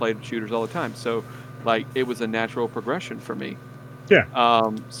PS3, I played shooters all the time. So, like it was a natural progression for me.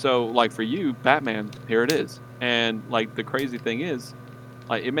 Yeah. So like for you, Batman, here it is. And like the crazy thing is,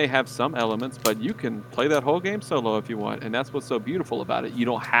 like it may have some elements, but you can play that whole game solo if you want, and that's what's so beautiful about it. You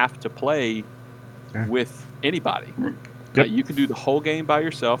don't have to play Yeah. with anybody. Yep. You can do the whole game by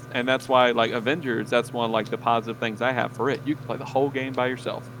yourself, and that's why like Avengers, that's one of like the positive things I have for it. You can play the whole game by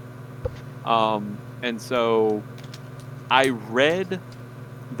yourself. And so I read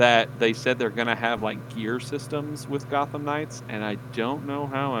that they said they're gonna have like gear systems with Gotham Knights, and I don't know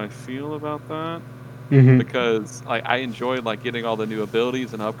how I feel about that Mm-hmm. because like I enjoyed like getting all the new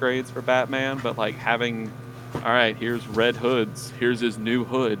abilities and upgrades for Batman, but like having, all right, here's red hoods, here's his new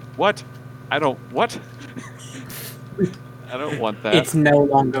hood. What? I don't want that. It's no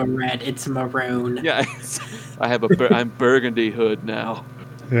longer red. It's maroon. Yeah, I have I'm burgundy hood now.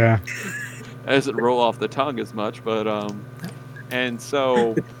 Yeah. It doesn't roll off the tongue as much, but and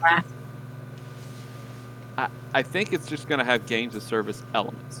so I think it's just gonna have games of service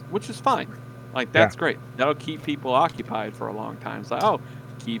elements, which is fine. Like that's great. That'll keep people occupied for a long time. It's like, oh,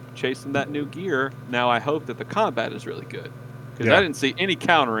 keep chasing that new gear. Now I hope that the combat is really good because Yeah. I didn't see any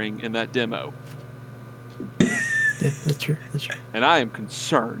countering in that demo, Yeah, that's true. That's true. and I am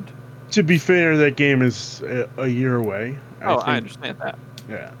concerned. To be fair, that game is a year away. I think, understand that.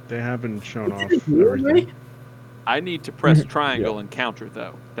 Yeah, they haven't shown off Is it a year away? everything. I need to press triangle and counter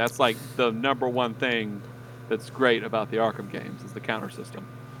though. That's like the number one thing that's great about the Arkham games is the counter system.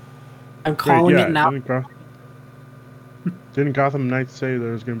 I'm calling it now. Didn't Gotham Knights say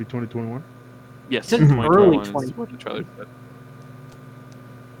there was going to be 2021? Yes, It's in early 2021 is what the trailer said.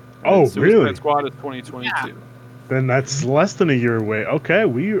 Oh, Suicide really? Squad is 2022. Then that's less than a year away. Okay,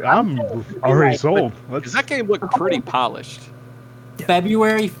 I'm already sold. Because that game looked pretty polished.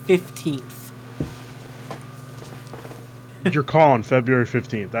 February 15th. You're calling February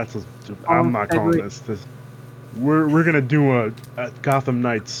 15th. I'm not calling this. We're gonna do a Gotham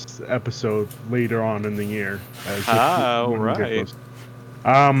Knights episode later on in the year. When we get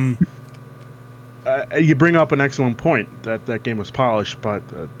close. You bring up an excellent point that game was polished, but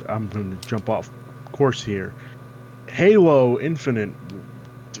I'm going to jump off course here. Halo Infinite.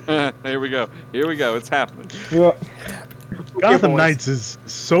 Here we go. It's happening. Gotham Knights is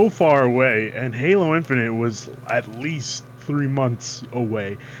so far away, and Halo Infinite was at least 3 months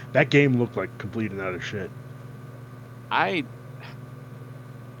away. That game looked like complete and utter shit.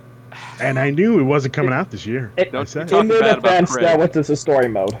 And I knew it wasn't coming out this year. Don't said talk In their bad about defense, Craig. that was a story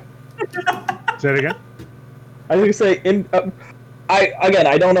mode. Say it again. I was gonna say,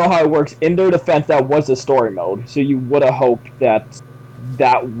 I don't know how it works. In their defense, that was a story mode, so you would have hoped that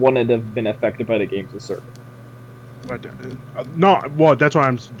wouldn't have been affected by the games of service. But no, well, that's why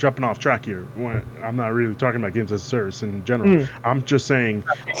I'm jumping off track here. I'm not really talking about games as a service in general. I'm just saying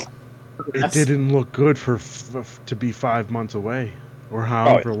it didn't look good to be 5 months away, or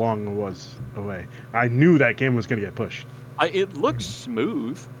however long it was away. I knew that game was going to get pushed. It looks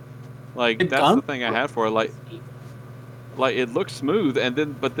smooth. Like It that's done? the thing I had for it. Like it looks smooth,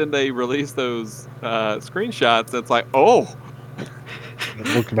 but then they release those screenshots. It's like, oh, It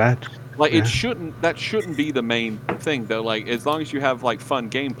looked bad. like Yeah. that shouldn't be the main thing though. Like as long as you have like fun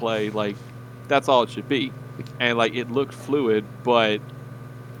gameplay, like that's all it should be. And like it looked fluid, but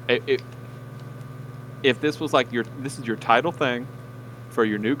if this was like this is your title thing for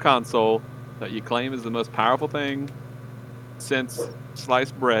your new console that you claim is the most powerful thing since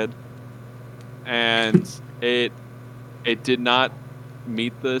sliced bread, and it did not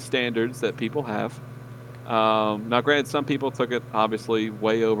meet the standards that people have. Now, granted, some people took it obviously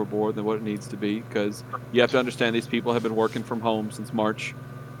way overboard than what it needs to be, because you have to understand these people have been working from home since March,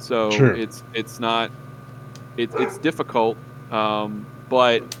 so Sure. it's difficult.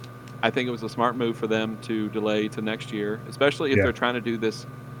 But I think it was a smart move for them to delay to next year, especially if Yeah. they're trying to do this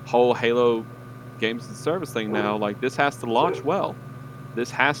whole Halo games as a service thing now. Like this has to launch well. This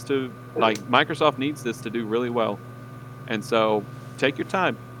has to, like, Microsoft needs this to do really well, and so take your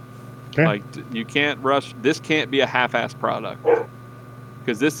time. Okay. Like you can't rush. This can't be a half-assed product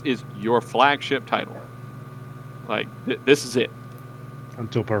because this is your flagship title. Like this is it.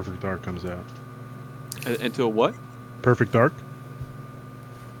 Until Perfect Dark comes out. Until what? Perfect Dark?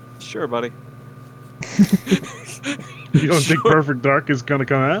 Sure, buddy. You don't think Sure. Perfect Dark is going to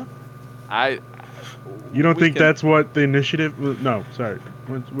come out? You don't we think can- that's what the initiative? No, sorry.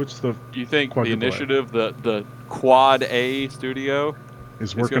 What's the You think the Quadruple A. initiative, the Quad A studio, is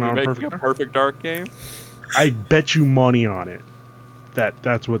is working going to on be making Perfect a Dark? Perfect Dark game? I bet you money on it.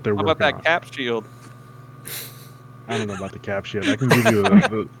 That's what they're How working about that on. Cap Shield? I don't know about the cap shield. I can give you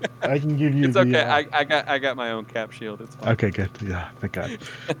the I can give you It's the. okay. I got my own Cap Shield. It's fine. Okay, good. Yeah, thank God.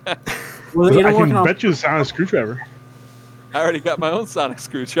 Well, you know, I working can on bet you a sonic screwdriver. I already got my own sonic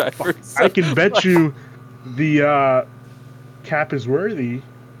screwdriver. so- I can bet you the cap is worthy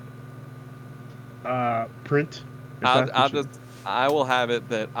print. if that's what you- I will have it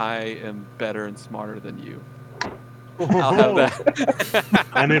that I am better and smarter than you. I'll have that.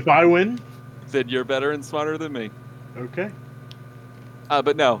 And if I win, Then you're better and smarter than me. okay.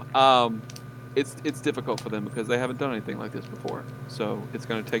 But no, it's difficult for them because they haven't done anything like this before. So it's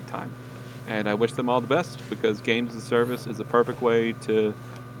going to take time. And I wish them all the best because games as a service is a perfect way to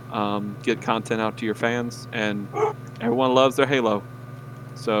get content out to your fans. And everyone loves their Halo.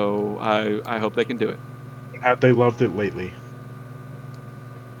 So I hope they can do it. Have they loved it lately?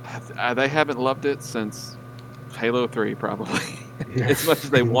 They haven't loved it since Halo 3, probably. As much as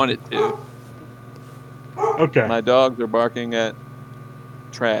they wanted to. Okay. My dogs are barking at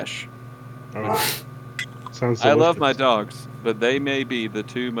trash. Sounds. I love my delicious. dogs, but they may be the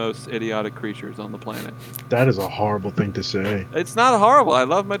two most idiotic creatures on the planet. That is a horrible thing to say. It's not horrible. I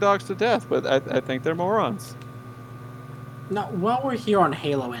love my dogs to death, but I think they're morons. Now, while we're here on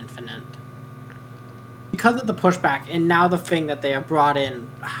Halo Infinite, because of the pushback, and now the thing that they have brought in,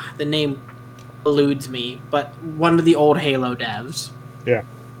 the name eludes me, but one of the old Halo devs. Yeah.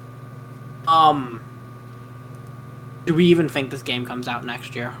 Do we even think this game comes out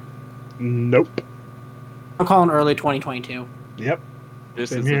next year? Nope. I'm calling early 2022. Yep. This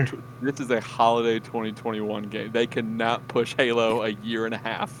Same is here. this is a holiday 2021 game. They cannot push Halo a year and a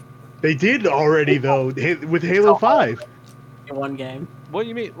half. They did already though with Halo 5. In one game. What do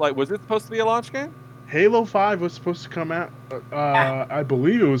you mean? Like, was it supposed to be a launch game? Halo 5 was supposed to come out. I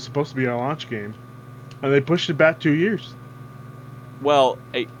believe it was supposed to be a launch game, and they pushed it back 2 years. Well,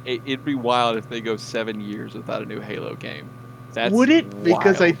 it'd be wild if they go 7 years without a new Halo game. That's Would it?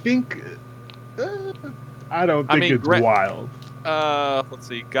 Because I wild. think I don't think mean, it's wild. Let's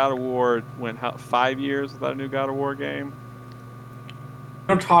see. God of War went 5 years without a new God of War game.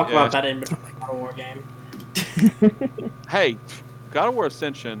 Don't talk Yeah. about that in between God of War game. Hey, God of War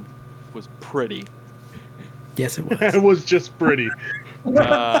Ascension was pretty. Yes, it It was. was just pretty.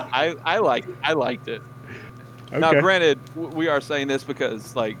 I liked it. Now, Okay. granted, we are saying this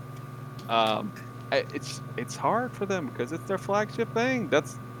because like, it's hard for them because it's their flagship thing.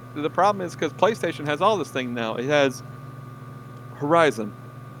 That's the problem is because PlayStation has all this thing now. It has Horizon,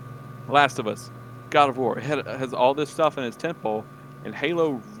 Last of Us, God of War. It has all this stuff in its temple, and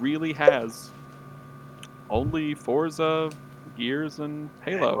Halo really has only Forza, Gears, and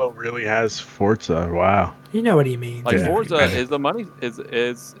Halo. really has Forza. Wow. You know what he means. Like Yeah. Forza is the money is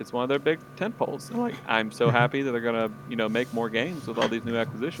it's one of their big tentpoles. And like I'm so happy that they're gonna make more games with all these new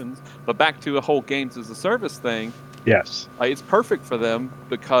acquisitions. But back to the whole games as a service thing, Yes. like it's perfect for them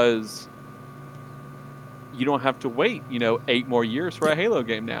because you don't have to wait 8 more years for a Halo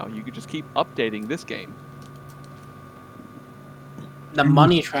game now. You could just keep updating this game. The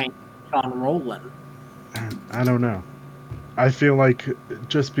money train keeps on rolling. I don't know. I feel like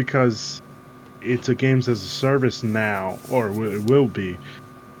just because it's a games as a service now, or it will be,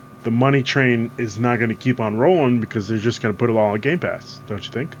 the money train is not going to keep on rolling because they're just going to put it all on Game Pass. Don't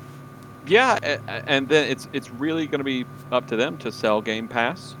you think? Yeah, and then it's really going to be up to them to sell Game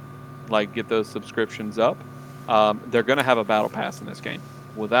Pass, like get those subscriptions up. They're going to have a battle pass in this game,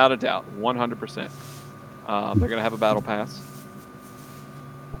 without a doubt, 100%. They're going to have a battle pass.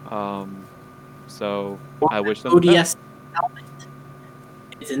 So I wish them the best. ODS element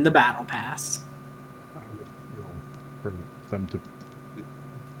is in the battle pass. For them to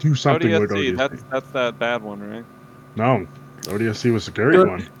do something with ODST, ODST. that's that bad one, right? No, ODST was a great Good.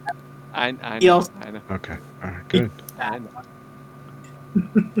 one. I know. Yes. I know. Okay, all right, good. I know.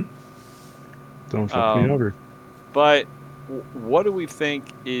 Don't fuck me over. But what do we think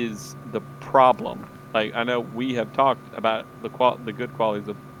is the problem? Like, I know we have talked about the good qualities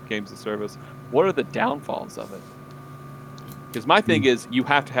of games of service. What are the downfalls of it? Because my thing is, you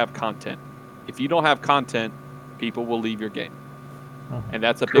have to have content. If you don't have content, people will leave your game, and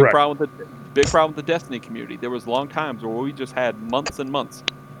that's a big Correct. problem with the Destiny community. There was long times where we just had months and months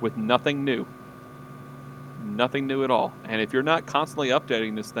with nothing new at all. And if you're not constantly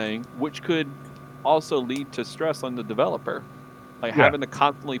updating this thing, which could also lead to stress on the developer, like Yeah. having to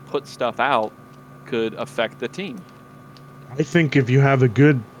constantly put stuff out could affect the team. I think if you have a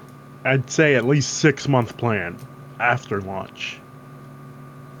good, I'd say at least 6-month plan after launch,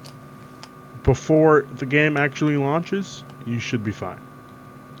 before the game actually launches, you should be fine.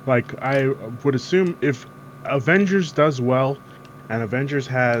 Like, I would assume if Avengers does well, and Avengers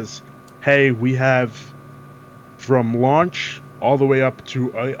has, hey, we have from launch all the way up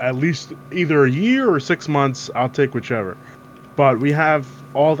to at least either a year or 6 months, I'll take whichever. But we have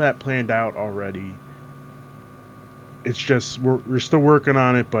all that planned out already. It's just we're still working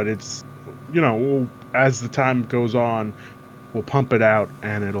on it, but it's as the time goes on, we'll pump it out,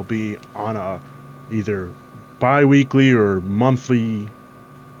 and it'll be on a either bi-weekly or monthly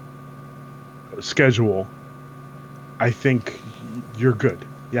schedule. I think you're good.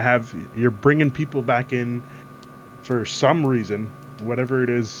 You're bringing people back in for some reason, whatever it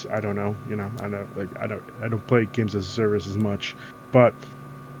is. I don't know. I don't play games as a service as much, but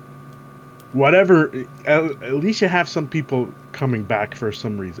whatever. At least you have some people coming back for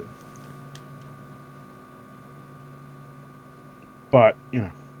some reason. But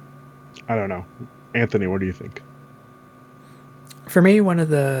I don't know. Anthony, what do you think? For me, one of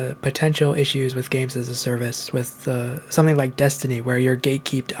the potential issues with games as a service, with something like Destiny, where you're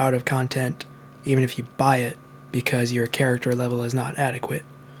gatekept out of content, even if you buy it, because your character level is not adequate.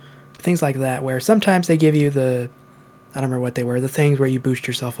 Things like that, where sometimes they give you I don't remember what they were, the things where you boost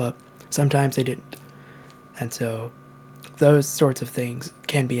yourself up. Sometimes they didn't. And so those sorts of things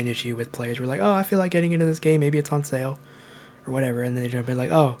can be an issue with players. We're like, oh, I feel like getting into this game. Maybe it's on sale. or whatever, and then they'll be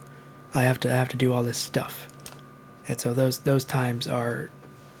like, oh, I have to do all this stuff. And so those times are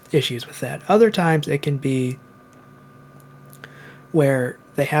issues with that. Other times it can be where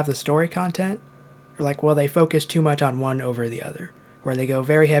they have the story content, or like, well, they focus too much on one over the other, where they go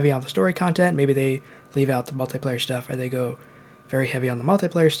very heavy on the story content, maybe they leave out the multiplayer stuff, or they go very heavy on the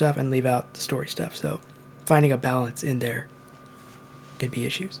multiplayer stuff and leave out the story stuff. So finding a balance in there could be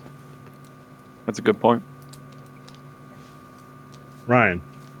issues. That's a good point. Ryan,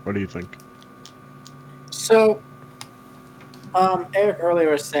 what do you think? So, Eric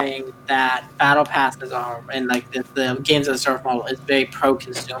earlier was saying that battle passes are, and like the games as a service model is very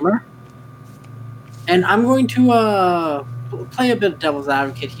pro-consumer. And I'm going to play a bit of devil's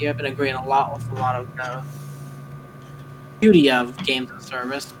advocate here. I've been agreeing a lot with a lot of the beauty of games as a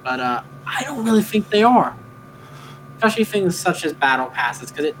service, but I don't really think they are. Especially things such as battle passes,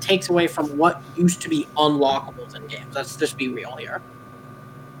 because it takes away from what used to be unlockables in games. Let's just be real here.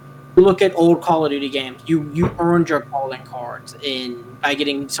 You look at old Call of Duty games, you earned your calling cards by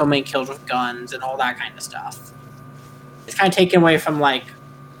getting so many kills with guns and all that kind of stuff. It's kind of taken away from, like,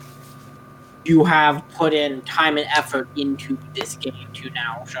 you have put in time and effort into this game to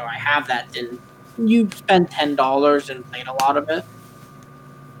now show I have that, and you spent $10 and played a lot of it.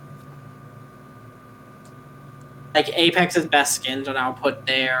 Like, Apex's best skins are now put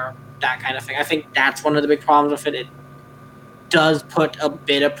there, that kind of thing. I think that's one of the big problems with it. It does put a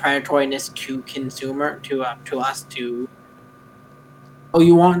bit of predatoriness to us, oh,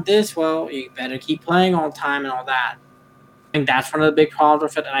 you want this? Well, you better keep playing all the time and all that. I think that's one of the big problems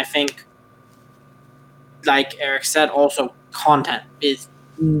with it, and I think, like Eric said, also content is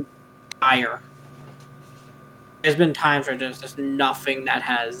higher. There's been times where there's just nothing that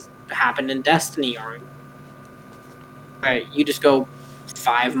has happened in Destiny, or right, you just go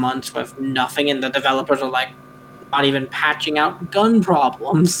 5 months with nothing, and the developers are like not even patching out gun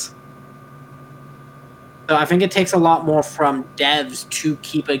problems. So I think it takes a lot more from devs to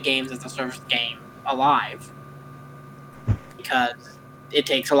keep a games as a service game alive, because it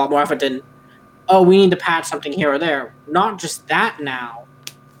takes a lot more effort than, oh, we need to patch something here or there. Not just that now.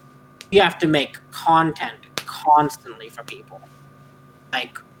 You have to make content constantly for people.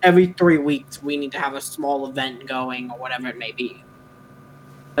 Like, every 3 weeks, we need to have a small event going or whatever it may be.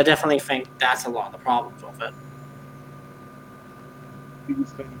 I definitely think that's a lot of the problems with it. Do you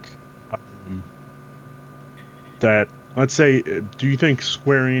think that, let's say, do you think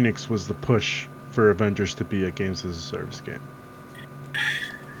Square Enix was the push for Avengers to be a games as a service game?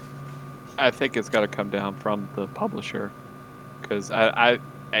 I think it's got to come down from the publisher, because I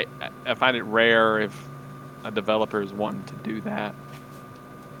find it rare if a developer is wanting to do that.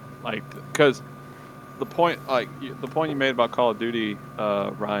 Like, because the point you made about Call of Duty,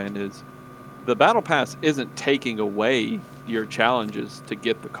 Ryan, is the Battle Pass isn't taking away your challenges to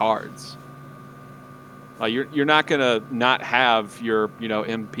get the cards. Like, you're not gonna not have your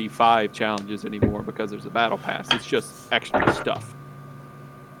MP5 challenges anymore because there's a Battle Pass. It's just extra stuff.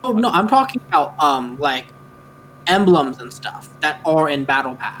 Oh no, I'm talking about like emblems and stuff that are in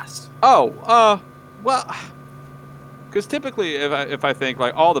Battle Pass. Oh, well, because typically if I think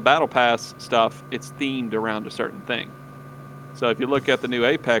like all the Battle Pass stuff, it's themed around a certain thing. So if you look at the new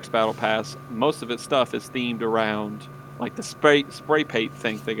Apex Battle Pass, most of its stuff is themed around like the spray paint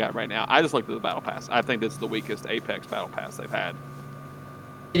thing they got right now. I just looked at the Battle Pass. I think this is the weakest Apex Battle Pass they've had.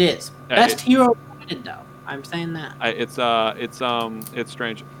 It is best hero limited though. I'm saying that. It's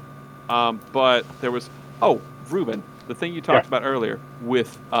strange. But there was Ruben, the thing you talked about earlier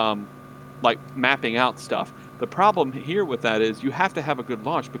with like mapping out stuff. The problem here with that is you have to have a good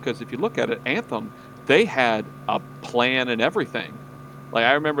launch, because if you look at it, Anthem, they had a plan and everything. Like,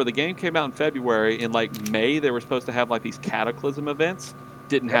 I remember the game came out in February. In like May, they were supposed to have like these Cataclysm events.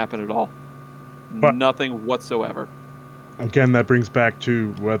 Didn't happen at all. But nothing whatsoever. Again, that brings back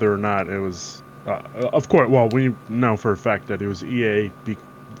to whether or not it was. Of course, well, we know for a fact that it was EA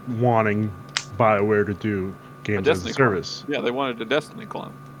wanting BioWare to do games as a service. Yeah, they wanted a Destiny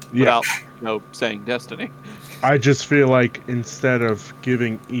clone without saying Destiny. I just feel like instead of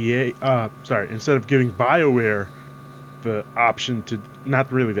giving instead of giving BioWare the option to,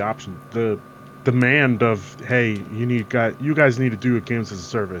 not really the option, the demand of, hey, you guys need to do a games as a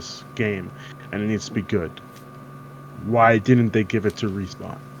service game, and it needs to be good. Why didn't they give it to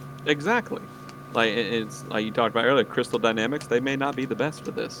Respawn? Exactly. Like, it's like you talked about earlier, Crystal Dynamics, they may not be the best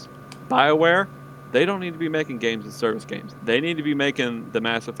for this. BioWare, they don't need to be making games as service games. They need to be making the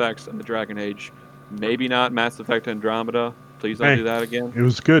Mass Effects and the Dragon Age. Maybe not Mass Effect Andromeda, Please don't Hey. do that again. It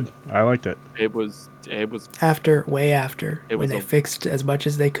was good. I liked it. It was Way after, It when was they a- fixed as much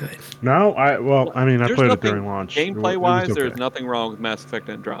as they could. No, I mean I There's played it nothing- during launch. gameplay It was wise. okay. There's nothing wrong with Mass Effect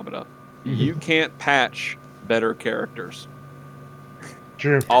Andromeda. Mhm. You can't patch better characters.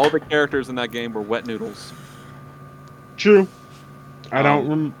 True. All the characters in that game were wet noodles. True. I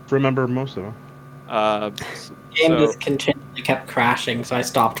don't Um, remember most of them. Game So, just continually kept crashing, so I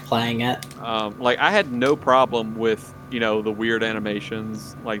stopped playing it. like I had no problem with the weird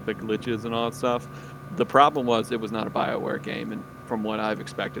animations, like the glitches and all that stuff. The problem was it was not a BioWare game, and from what I've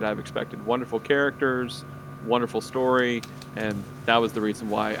expected wonderful characters, wonderful story, and that was the reason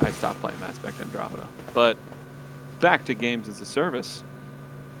why I stopped playing Mass Effect Andromeda. But back to games as a service.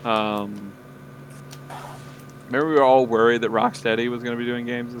 Remember we were all worried that Rocksteady was going to be doing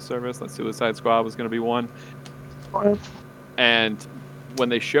games as a service, like Suicide Squad was going to be one. And when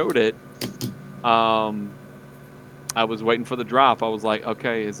they showed it, I was waiting for the drop. I was like,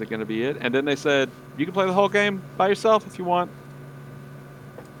 okay, is it going to be it? And then they said, you can play the whole game by yourself if you want.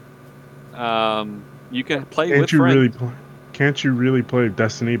 You can play with friends. Can't you really play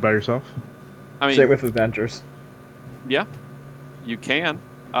Destiny by yourself? I mean, Same with Avengers. yeah, you can.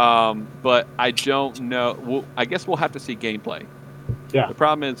 But I don't know. I guess we'll have to see gameplay. Yeah. The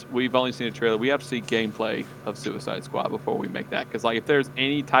problem is we've only seen a trailer. We have to see gameplay of Suicide Squad before we make that. Because if there's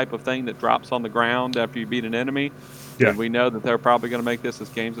any type of thing that drops on the ground after you beat an enemy, then we know that they're probably going to make this as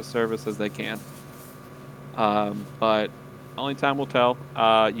games of service as they can. But only time will tell.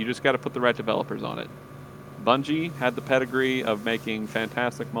 You just got to put the right developers on it. Bungie had the pedigree of making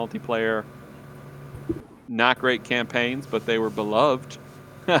fantastic multiplayer, not great campaigns, but they were beloved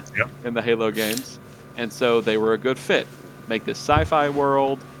in the Halo games. And so they were a good fit. Make this sci-fi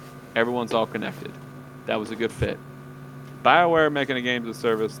world, everyone's all connected. That was a good fit. BioWare making a games of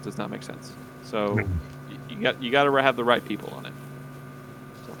service does not make sense. So you got to have the right people on it.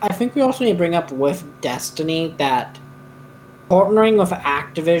 I think we also need to bring up with Destiny that partnering with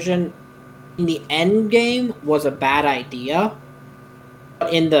Activision in the end game was a bad idea.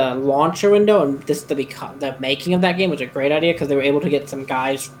 But in the launcher window and the making of that game was a great idea because they were able to get some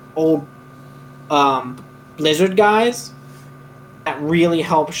guys, old Blizzard guys, that really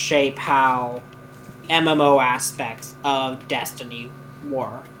helped shape how MMO aspects of Destiny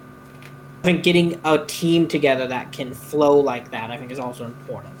were. I think getting a team together that can flow like that, I think, is also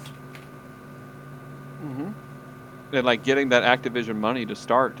important. Mm-hmm. And getting that Activision money to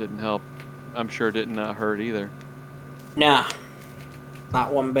start didn't help. I'm sure it didn't hurt either. Nah,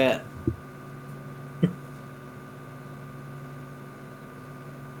 not one bit.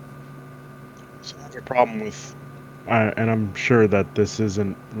 So the problem with, and I'm sure that this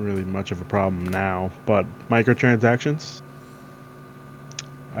isn't really much of a problem now, but microtransactions.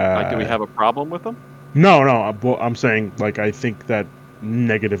 Do we have a problem with them? No. I'm saying I think that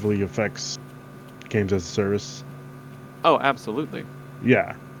negatively affects games as a service. Oh, absolutely.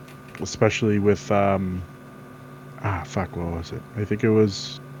 Yeah, especially with what was it? I think it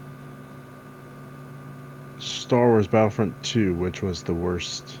was Star Wars Battlefront 2, which was the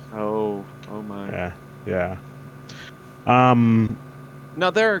worst. Oh my. Yeah. Now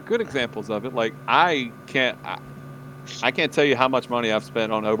there are good examples of it. I can't tell you how much money I've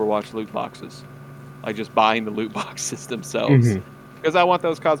spent on Overwatch loot boxes, just buying the loot boxes themselves, because I want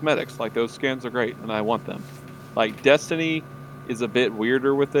those cosmetics. Those skins are great, and I want them. Destiny is a bit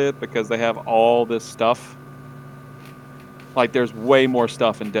weirder with it because they have all this stuff. There's way more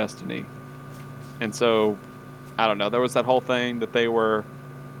stuff in Destiny, and so I don't know. There was that whole thing that they were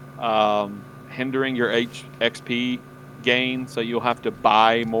hindering your XP gain, so you'll have to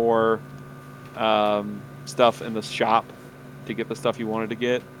buy more stuff in the shop to get the stuff you wanted to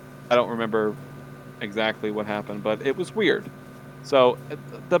get. I don't remember exactly what happened, but it was weird. So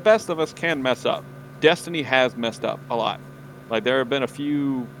the best of us can mess up. Destiny has messed up a lot. There have been a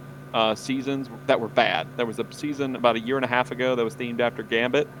few seasons that were bad. There was a season about a year and a half ago that was themed after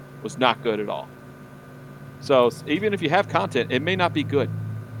Gambit. Was not good at all. So even if you have content, it may not be good.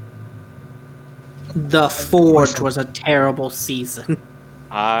 The Forge was a terrible season.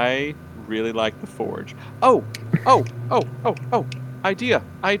 I really like the Forge. Oh! Idea.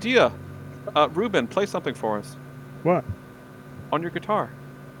 Ruben, play something for us. What? On your guitar.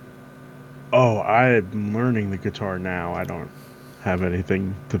 Oh, I'm learning the guitar now. I don't have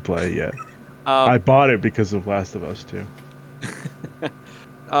anything to play yet. I bought it because of Last of Us 2.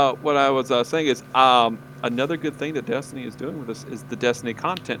 What I was saying is another good thing that Destiny is doing with this is the Destiny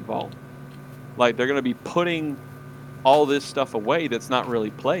content vault. They're going to be putting all this stuff away that's not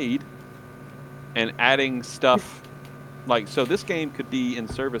really played and adding stuff. So this game could be in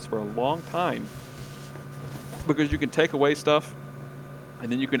service for a long time because you can take away stuff,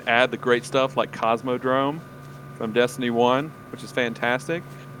 and then you can add the great stuff like Cosmodrome from Destiny 1, which is fantastic,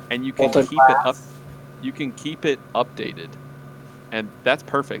 and you can keep it up. You can keep it updated, and that's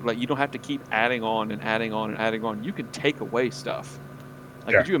perfect. Like you don't have to keep adding on and adding on and adding on. You can take away stuff.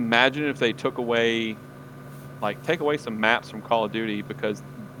 Like, could you imagine if they took away some maps from Call of Duty because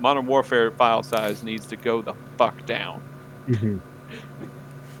Modern Warfare file size needs to go the fuck down? Mm-hmm.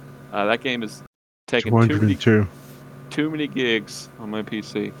 That game is taking 202. too many gigs on my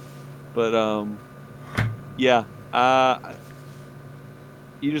PC. But yeah,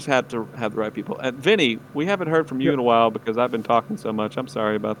 you just have to have the right people. And Vinny, we haven't heard from you in a while because I've been talking so much. I'm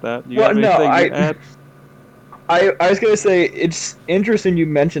sorry about that. You have anything to add? I was gonna say it's interesting you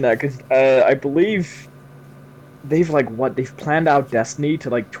mentioned that because I believe they've planned out Destiny to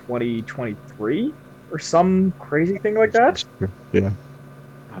like 2023 or some crazy thing like that. Yeah,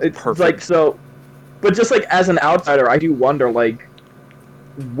 it's perfect. like so, but just like as an outsider, I do wonder like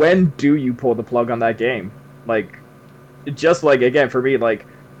when do you pull the plug on that game? Like, just like again for me like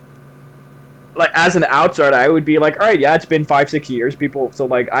as an outsider, I would be like, all right, yeah, it's been 5-6 years, people. So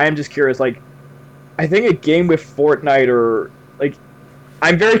like I am just curious like. I think a game with Fortnite or like,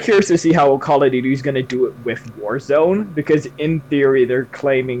 I'm very curious to see how Call of Duty is going to do it with Warzone because in theory they're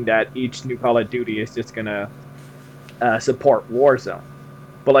claiming that each new Call of Duty is just going to support Warzone.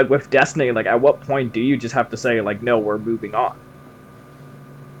 But like with Destiny, like at what point do you just have to say like, no, we're moving on?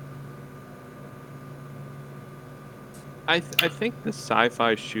 I think the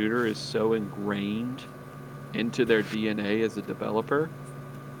sci-fi shooter is so ingrained into their DNA as a developer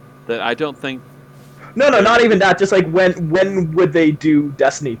that I don't think. No, not even that. Just like when would they do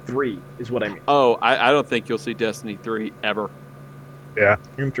Destiny 3 is what I mean. Oh, I don't think you'll see Destiny 3 ever. Yeah.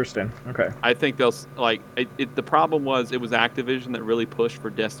 Interesting. Okay. I think they'll like it. The problem was it was Activision that really pushed for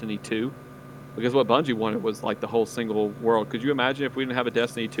Destiny 2, because what Bungie wanted was like the whole single world. Could you imagine if we didn't have a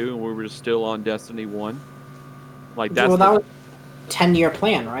Destiny 2 and we were still on Destiny 1? Like that was a 10-year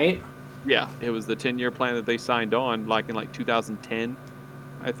plan, right? Yeah, it was the 10-year plan that they signed on, like in 2010.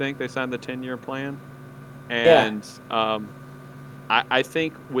 I think they signed the 10-year plan. And I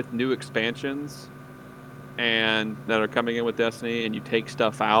think with new expansions and that are coming in with Destiny, and you take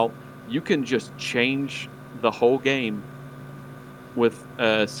stuff out, you can just change the whole game with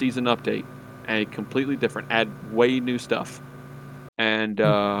a season update and completely different, add way new stuff. And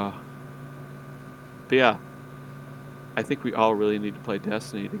but yeah, I think we all really need to play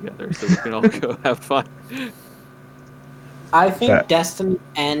Destiny together so we can all go have fun. I think Destiny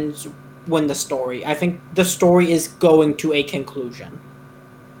ends when I think the story is going to a conclusion.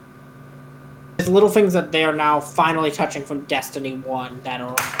 There's little things that they are now finally touching from Destiny 1 that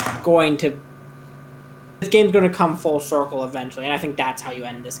are going to... This game's going to come full circle eventually, and I think that's how you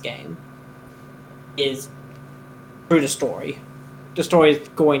end this game. Is through the story. The story is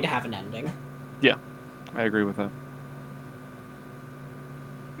going to have an ending. Yeah, I agree with that.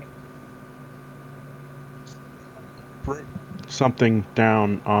 Something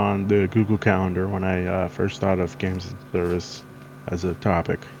down on the Google Calendar when I first thought of games as a service as a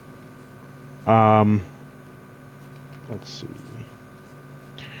topic. Let's see.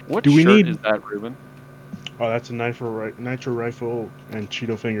 What Do we shirt need... is that, Ruben? Oh, that's a Nitro Rifle and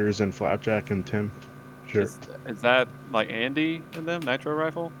Cheeto Fingers and Flapjack and Tim shirt. Is that like Andy and them, Nitro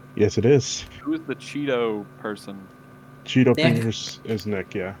Rifle? Yes, it is. Who's the Cheeto person? Cheeto Fingers is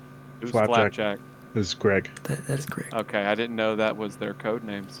Nick, yeah. Who's Flapjack? Is Greg. That is correct. Okay, I didn't know that was their code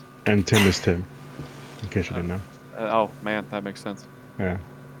names. And Tim is Tim, in case you didn't know. Oh, man, that makes sense. Yeah.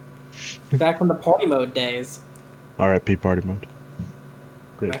 Back from the party mode days. R.I.P. Party Mode.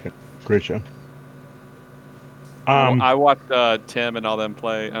 Great show. I watched Tim and all them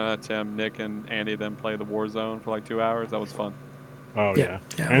play, Nick and Andy them play the Warzone for like 2 hours. That was fun. Oh, yeah.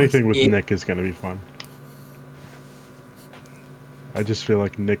 Anything with Nick is going to be fun. I just feel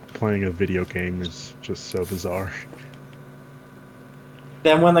like Nick playing a video game is just so bizarre.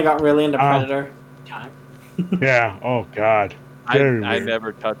 Then when they got really into Predator, time. Yeah. Oh God. I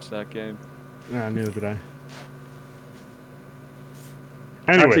never touched that game. Nah, neither did I.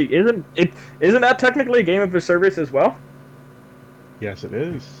 Anyway, actually, isn't that technically a game of a service as well? Yes, it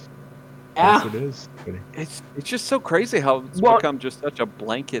is. Yeah. Yes, it is. It's just so crazy how it's become just such a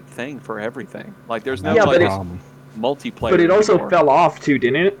blanket thing for everything. Like there's no multiplayer. But it also anymore. fell off too,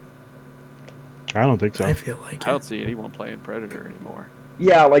 didn't it? I don't think so. I feel like I don't see anyone playing Predator anymore.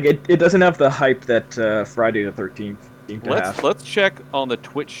 Yeah, like it doesn't have the hype that Friday the 13th seemed to have. Let's check on the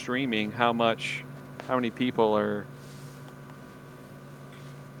Twitch streaming how many people are.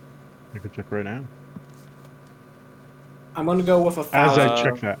 I could check right now. I'm gonna go with 1,000. As I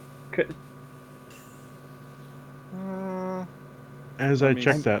check that. as Let I me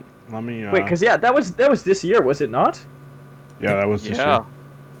check s- that, let me. Wait, because yeah, that was this year, was it not? yeah, that was this Yeah. year.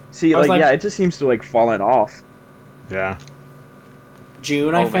 See, I was like, like- yeah, it just seems to like fallen off. Yeah.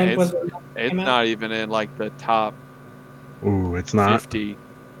 June, Oh, I man, think, was it's when that came out. not even in like the top Ooh, it's not. 50.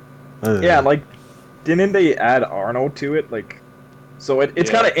 Yeah, like, didn't they add Arnold to it? Like, so it's Yeah.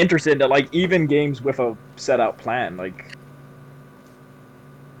 kind of interesting that like even games with a set out plan, like,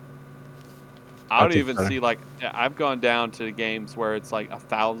 I would That's even exciting. see like I've gone down to games where it's like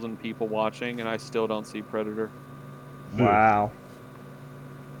 1,000 people watching, and I still don't see Predator. wow.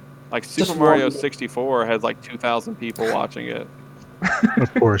 Like Just Super Mario one- 64 has like 2,000 people watching it.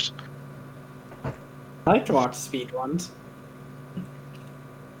 Of course. I like to watch speedruns.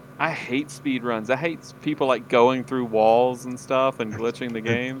 I hate speedruns. I hate people like going through walls and stuff and glitching the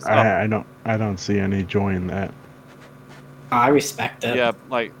games. Oh, I don't see any joy in that. I respect it. yeah,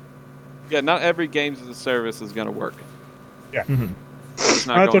 like not every games as a service is gonna work. Mhm. It's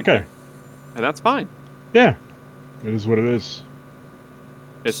not That's going okay. to. And that's fine. Yeah, it is what it is.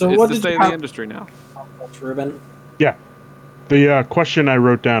 It's, So it's what the did state you of the have- industry now. Ruben. The question I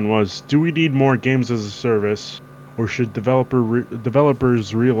wrote down was: do we need more games as a service, or should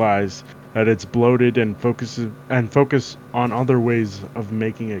developers realize that it's bloated and focus on other ways of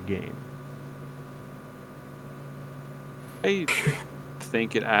making a game? I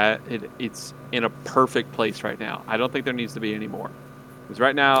think it's in a perfect place right now. I don't think there needs to be any more. Because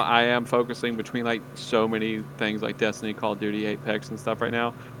right now I am focusing between like so many things like Destiny, Call of Duty, Apex, and stuff right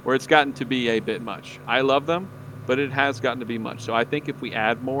now, where it's gotten to be a bit much. I love them, but it has gotten to be much. So I think if we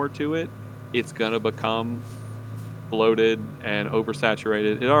add more to it, it's gonna become bloated and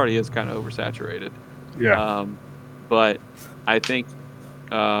oversaturated. It already is kind of oversaturated. Yeah, But I think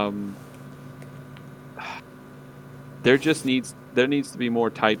there needs to be more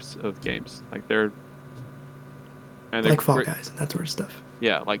types of games. Like they're Like Fall great- Guys and that sort of stuff.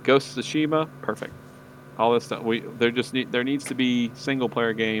 Yeah, like Ghost of Tsushima, perfect. All this stuff. There needs to be single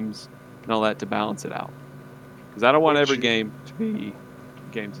player games and all that to balance it out. Because I don't want Would every you- game to be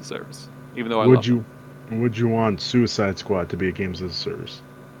games of service, even though I love would you want Suicide Squad to be a games as a service?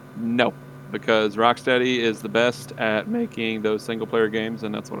 them. No, because Rocksteady is the best at making those single player games,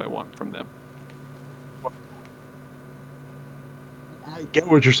 and that's what I want from them. I get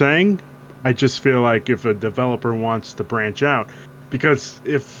what you're saying. I just feel like if a developer wants to branch out, because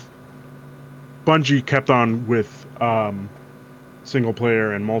if Bungie kept on with single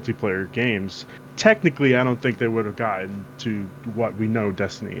player and multiplayer games, technically I don't think they would have gotten to what we know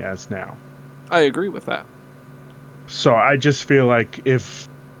Destiny as now. I agree with that. So I just feel like if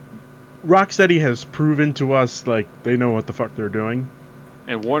Rocksteady has proven to us like they know what the fuck they're doing.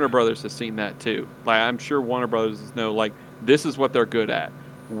 And Warner Brothers has seen that too. Like I'm sure Warner Brothers know like this is what they're good at.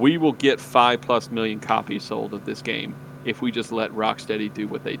 We will get 5+ million copies sold of this game if we just let Rocksteady do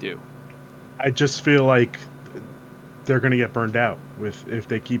what they do. I just feel like they're gonna get burned out with if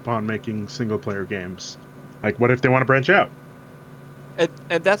they keep on making single player games. Like what if they want to branch out?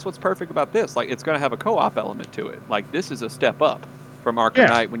 And that's what's perfect about this. Like it's going to have a co-op element to it. Like this is a step up from Arkham Yeah.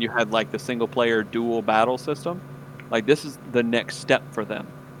 Knight when you had like the single player dual battle system. Like this is the next step for them.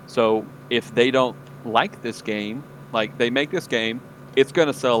 So if they don't like this game, like they make this game, it's going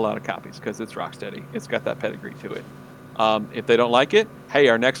to sell a lot of copies because it's Rocksteady. It's got that pedigree to it. If they don't like it, hey,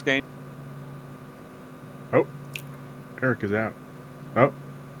 our next game. Eric is out. Oh,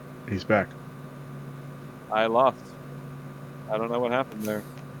 he's back. I lost. I don't know what happened there.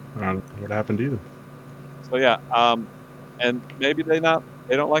 I don't know what happened either. So yeah, and maybe they don't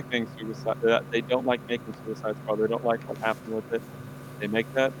like being suicide. They don't like making Suicide Squad. They don't like what happened with it. They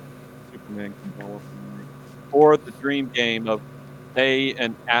make that Superman can go up and make. Or the dream game of they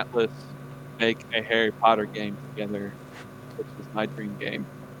and Atlas make a Harry Potter game together, which is my dream game.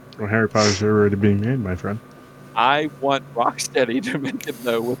 Well, Harry Potter's already being made, my friend. I want Rocksteady to make it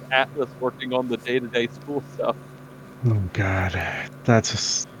though, with Atlas working on the day-to-day school stuff. Oh God,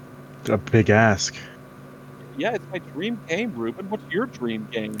 that's a big ask. Yeah, it's my dream game, Ruben. What's your dream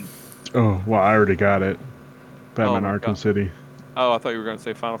game? Oh well, I already got it. Batman my Arkham God. City. Oh, I thought you were going to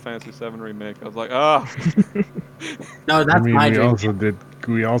say Final Fantasy VII Remake. I was like, oh. No, that's I mean, my we dream. also did.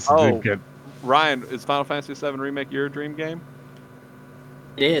 We also Oh. did get. Ryan, is Final Fantasy VII Remake your dream game?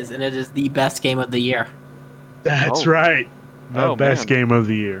 It is, and it is the best game of the year. That's Oh. right. The Oh, best man. game of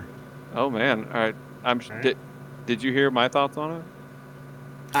the year. Oh man! All right, Alright. Did you hear my thoughts on it?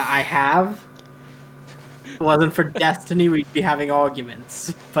 I have. If it wasn't for Destiny, we'd be having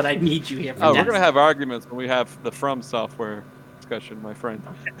arguments. But I need you here for Oh, we're Destiny. gonna have arguments when we have the From Software discussion, my friend.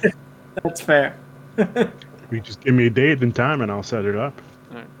 That's fair. You just give me a date and time, and I'll set it up.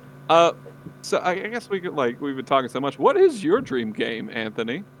 Uh, So I guess we could we've been talking so much. What is your dream game,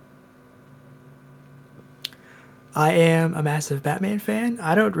 Anthony? I am a massive Batman fan.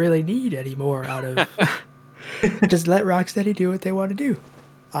 I don't really need any more out of. Just let Rocksteady do what they want to do.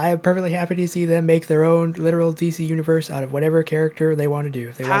 I am perfectly happy to see them make their own literal DC universe out of whatever character they want to do.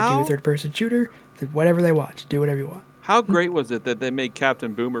 If they want to do How? a third-person shooter, then whatever they want. Do whatever you want. How great was it that they made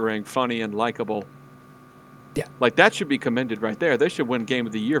Captain Boomerang funny and likable? Yeah. Like that should be commended right there. They should win Game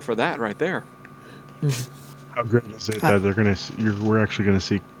of the Year for that right there. How great is it that we're actually gonna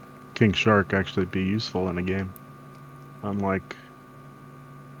see King Shark actually be useful in a game? Unlike,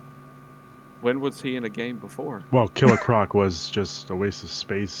 When was he in a game before? well, Killer Croc was just a waste of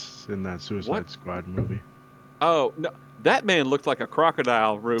space in that Suicide What? Squad movie. Oh no, that man looked like a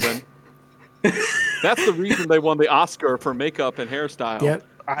crocodile, Ruben. That's the reason they won the Oscar for makeup and hairstyle. Yep.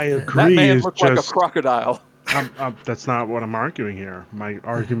 I That agree. man It's looked like a just crocodile. that's not what I'm arguing here. My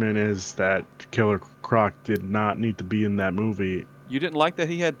argument is that Killer Croc did not need to be in that movie. You didn't like that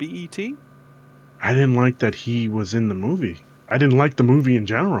he had BET? I didn't like that he was in the movie. I didn't like the movie in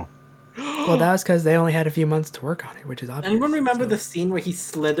general. Well, that was because they only had a few months to work on it, which is obvious. Anyone remember So- the scene where he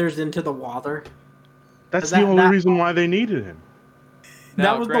slithers into the water? That's That- the only that- reason why they needed him.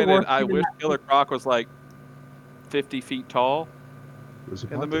 Now, That was the granted, worst I scene in wish that Killer Croc was like 50 feet tall It was in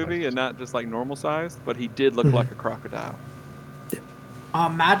the about movie that. and not just like normal sized, but he did look like a crocodile.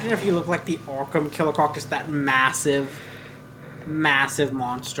 Imagine if you look like the Arkham Killer Croc, just that massive, massive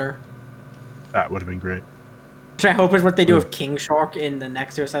monster. That would have been great. Which I hope is what they do with King Shark in the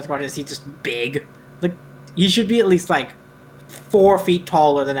next Suicide Squad. Is he just big? Like he should be at least like 4 feet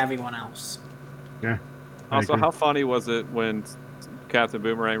taller than everyone else. Yeah. I Also, agree. how funny was it when Captain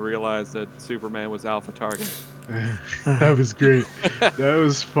Boomerang realized that Superman was Alpha Target? That was great. That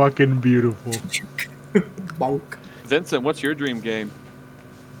was fucking beautiful. Bonk. Vincent, what's your dream game?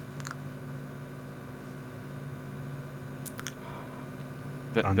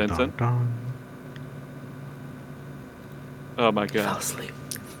 Dun, Vincent? dun, dun. Oh my Fell god. asleep.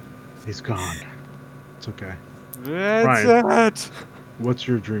 He's gone. It's okay. Vincent! What's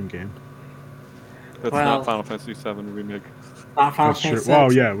your dream game? That's Well- not Final Fantasy VII Remake. Not Final That's true. Fantasy Well,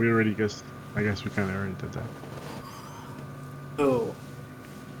 VII. yeah, we already guessed. I guess we kind of already did that. Oh.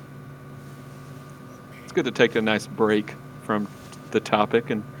 It's good to take a nice break from the topic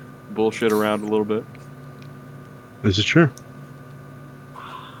and bullshit around a little bit. This is true.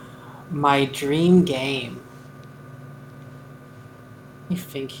 My dream game. Let me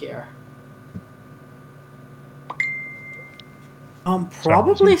think here.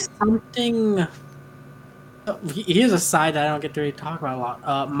 Probably something. Here's a side that I don't get to really talk about a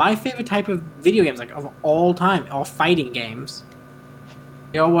lot. My favorite type of video games, like of all time, are fighting games.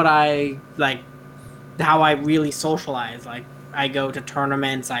 You know what I like? How I really socialize. Like I go to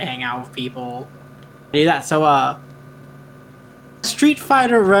tournaments, I hang out with people. I do that. So, Street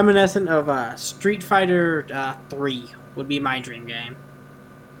Fighter reminiscent of Street Fighter 3 would be my dream game.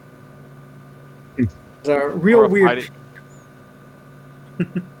 It's a real Or a weird.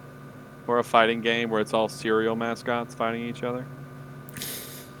 Or a fighting game where it's all cereal mascots fighting each other.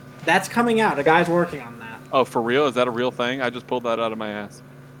 That's coming out. A guy's working on that. Oh, for real? Is that a real thing? I just pulled that out of my ass.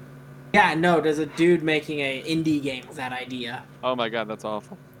 Yeah, no, there's a dude making a indie game with that idea. Oh my god, that's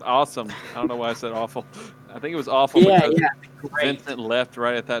awful. Awesome. I don't know why I said awful. I think it was awful Yeah, because yeah, great. Vincent left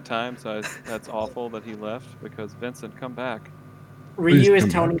right at that time, so that's awful that he left because Vincent, come back. Ryu is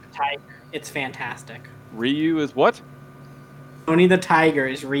come Tony the Tiger. It's fantastic. Ryu is what? Tony the Tiger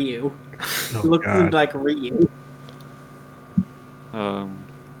is Ryu. Oh, He looks God. like Ryu. Um,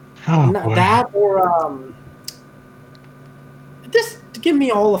 Oh, No, boy. that or just give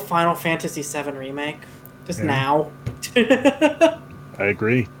me all the Final Fantasy VII remake. Just Yeah. now. I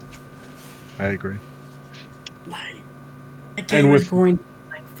agree. I agree. Like, that game And is with- going to be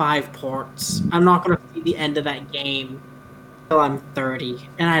like 5 ports. I'm not going to see the end of that game till I'm 30,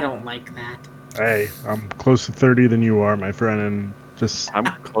 and I don't like that. Hey, I'm close to 30 than you are, my friend, and just I'm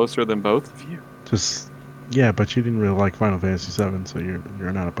closer than both of you. yeah, but you didn't really like Final Fantasy VII, so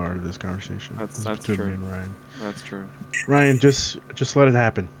you're not a part of this conversation. That's This is between true. me and Ryan. That's true. Ryan, just let it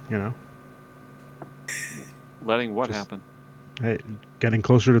happen. You know, Letting what Just- happen? hey, getting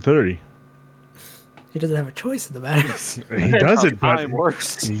closer to 30. He doesn't have a choice in the matter. He doesn't, but Time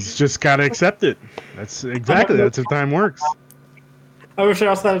works. he's just gotta accept it. That's how time works. I wish I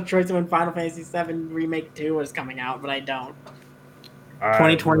also had a choice when Final Fantasy VII Remake 2 was coming out, but I don't. I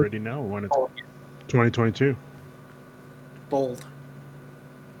 2020. already know when it's 2022. Bold.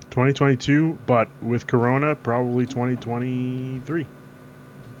 2022, but with Corona, probably 2023.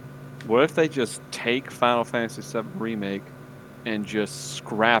 What if they just take Final Fantasy VII Remake and just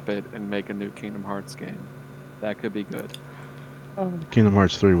scrap it and make a new Kingdom Hearts game. That could be good. Kingdom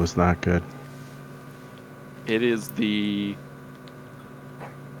Hearts 3 was not good. It is the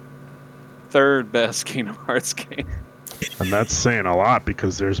third best Kingdom Hearts game. And that's saying a lot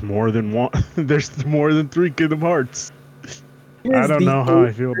because there's more than one. There's more than 3 Kingdom Hearts. I don't know how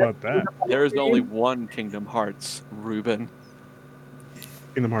I feel about that. There is only one Kingdom Hearts, Ruben.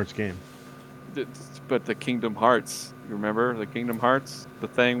 Kingdom Hearts game. But the Kingdom Hearts, you remember the Kingdom Hearts, the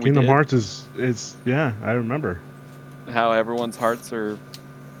thing we Kingdom did? Hearts is yeah, I remember. How everyone's hearts are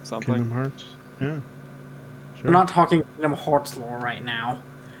something. Kingdom Hearts, yeah. Sure. We're not talking Kingdom Hearts lore right now.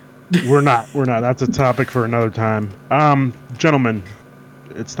 We're not. That's a topic for another time. Gentlemen,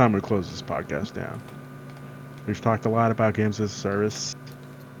 it's time to close this podcast down. We've talked a lot about games as a service,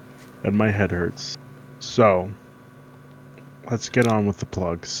 and my head hurts. So, let's get on with the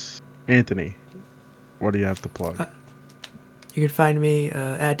plugs. Anthony, what do you have to plug? You can find me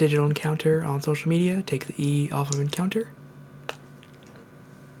at Digital Encounter on social media. Take the E off of Encounter.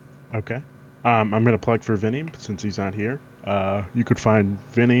 Okay. I'm going to plug for Vinny since he's not here. You could find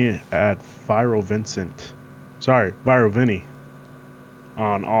Vinny at Viral Vinny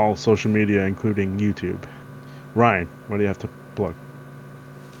on all social media, including YouTube. Ryan, what do you have to plug?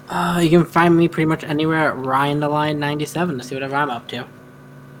 You can find me pretty much anywhere at Ryan the Lion 97 to see whatever I'm up to.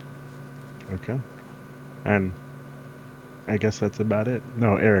 Okay. And I guess that's about it.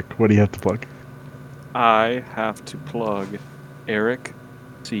 No, Eric, what do you have to plug? I have to plug Eric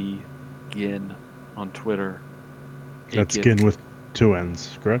C. Ginn on Twitter. That's Ginn with 2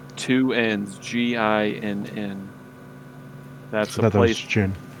 N's, correct? 2 N's, Ginn. That's I a thought that was place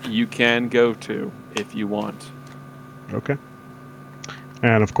Gin. you can go to if you want. Okay.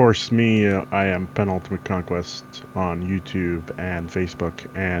 And of course, me, I am Penultimate Conquest on YouTube and Facebook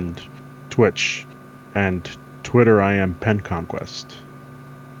and Twitch. And Twitter, I am Pen Conquest.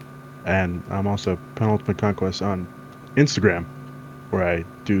 And I'm also Penultimate Conquest on Instagram, where I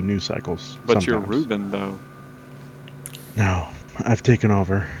do news cycles. But sometimes. you're Ruben, though. No, I've taken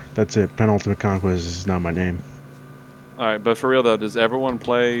over. That's it. Penultimate Conquest is not my name. All right, but for real though, does everyone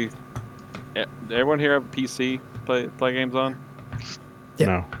play? Does everyone here have a PC play games on? Yep.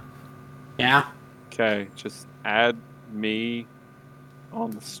 No. Yeah. Okay, just add me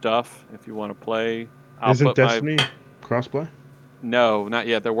on the stuff if you want to play. I'll Isn't put Destiny crossplay? No, not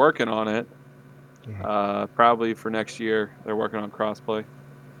yet. They're working on it. Probably for next year. They're working on crossplay.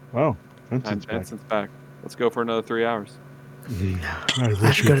 Oh, And Vincent's back. Vincent's back. Let's go for another 3 hours.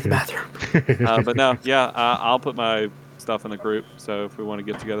 I should go to the bathroom. But no, yeah, I'll put my stuff in the group. So if we want to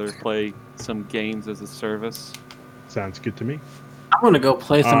get together and play some games as a service. Sounds good to me. I'm gonna go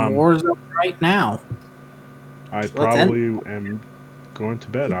play some Warzone right now. I probably am going to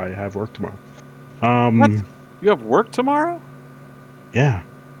bed. I have work tomorrow. What? You have work tomorrow? Yeah.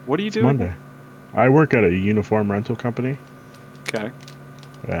 What do you It's do? Monday. I work at a uniform rental company. Okay.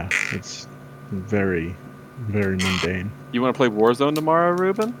 Yeah, it's very, very mundane. You want to play Warzone tomorrow,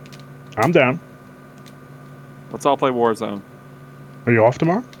 Ruben? I'm down. Let's all play Warzone. Are you off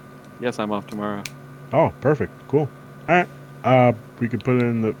tomorrow? Yes, I'm off tomorrow. Oh, perfect. Cool. All right. We could put it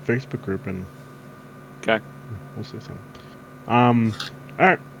in the Facebook group and Okay. we'll say something. All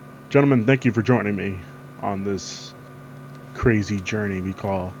right, gentlemen, thank you for joining me on this crazy journey we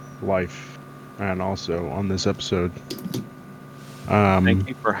call life, and also on this episode. Thank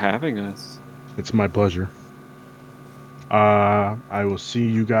you for having us. It's my pleasure. I will see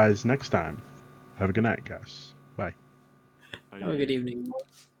you guys next time. Have a good night, guys. Bye. Have a good evening.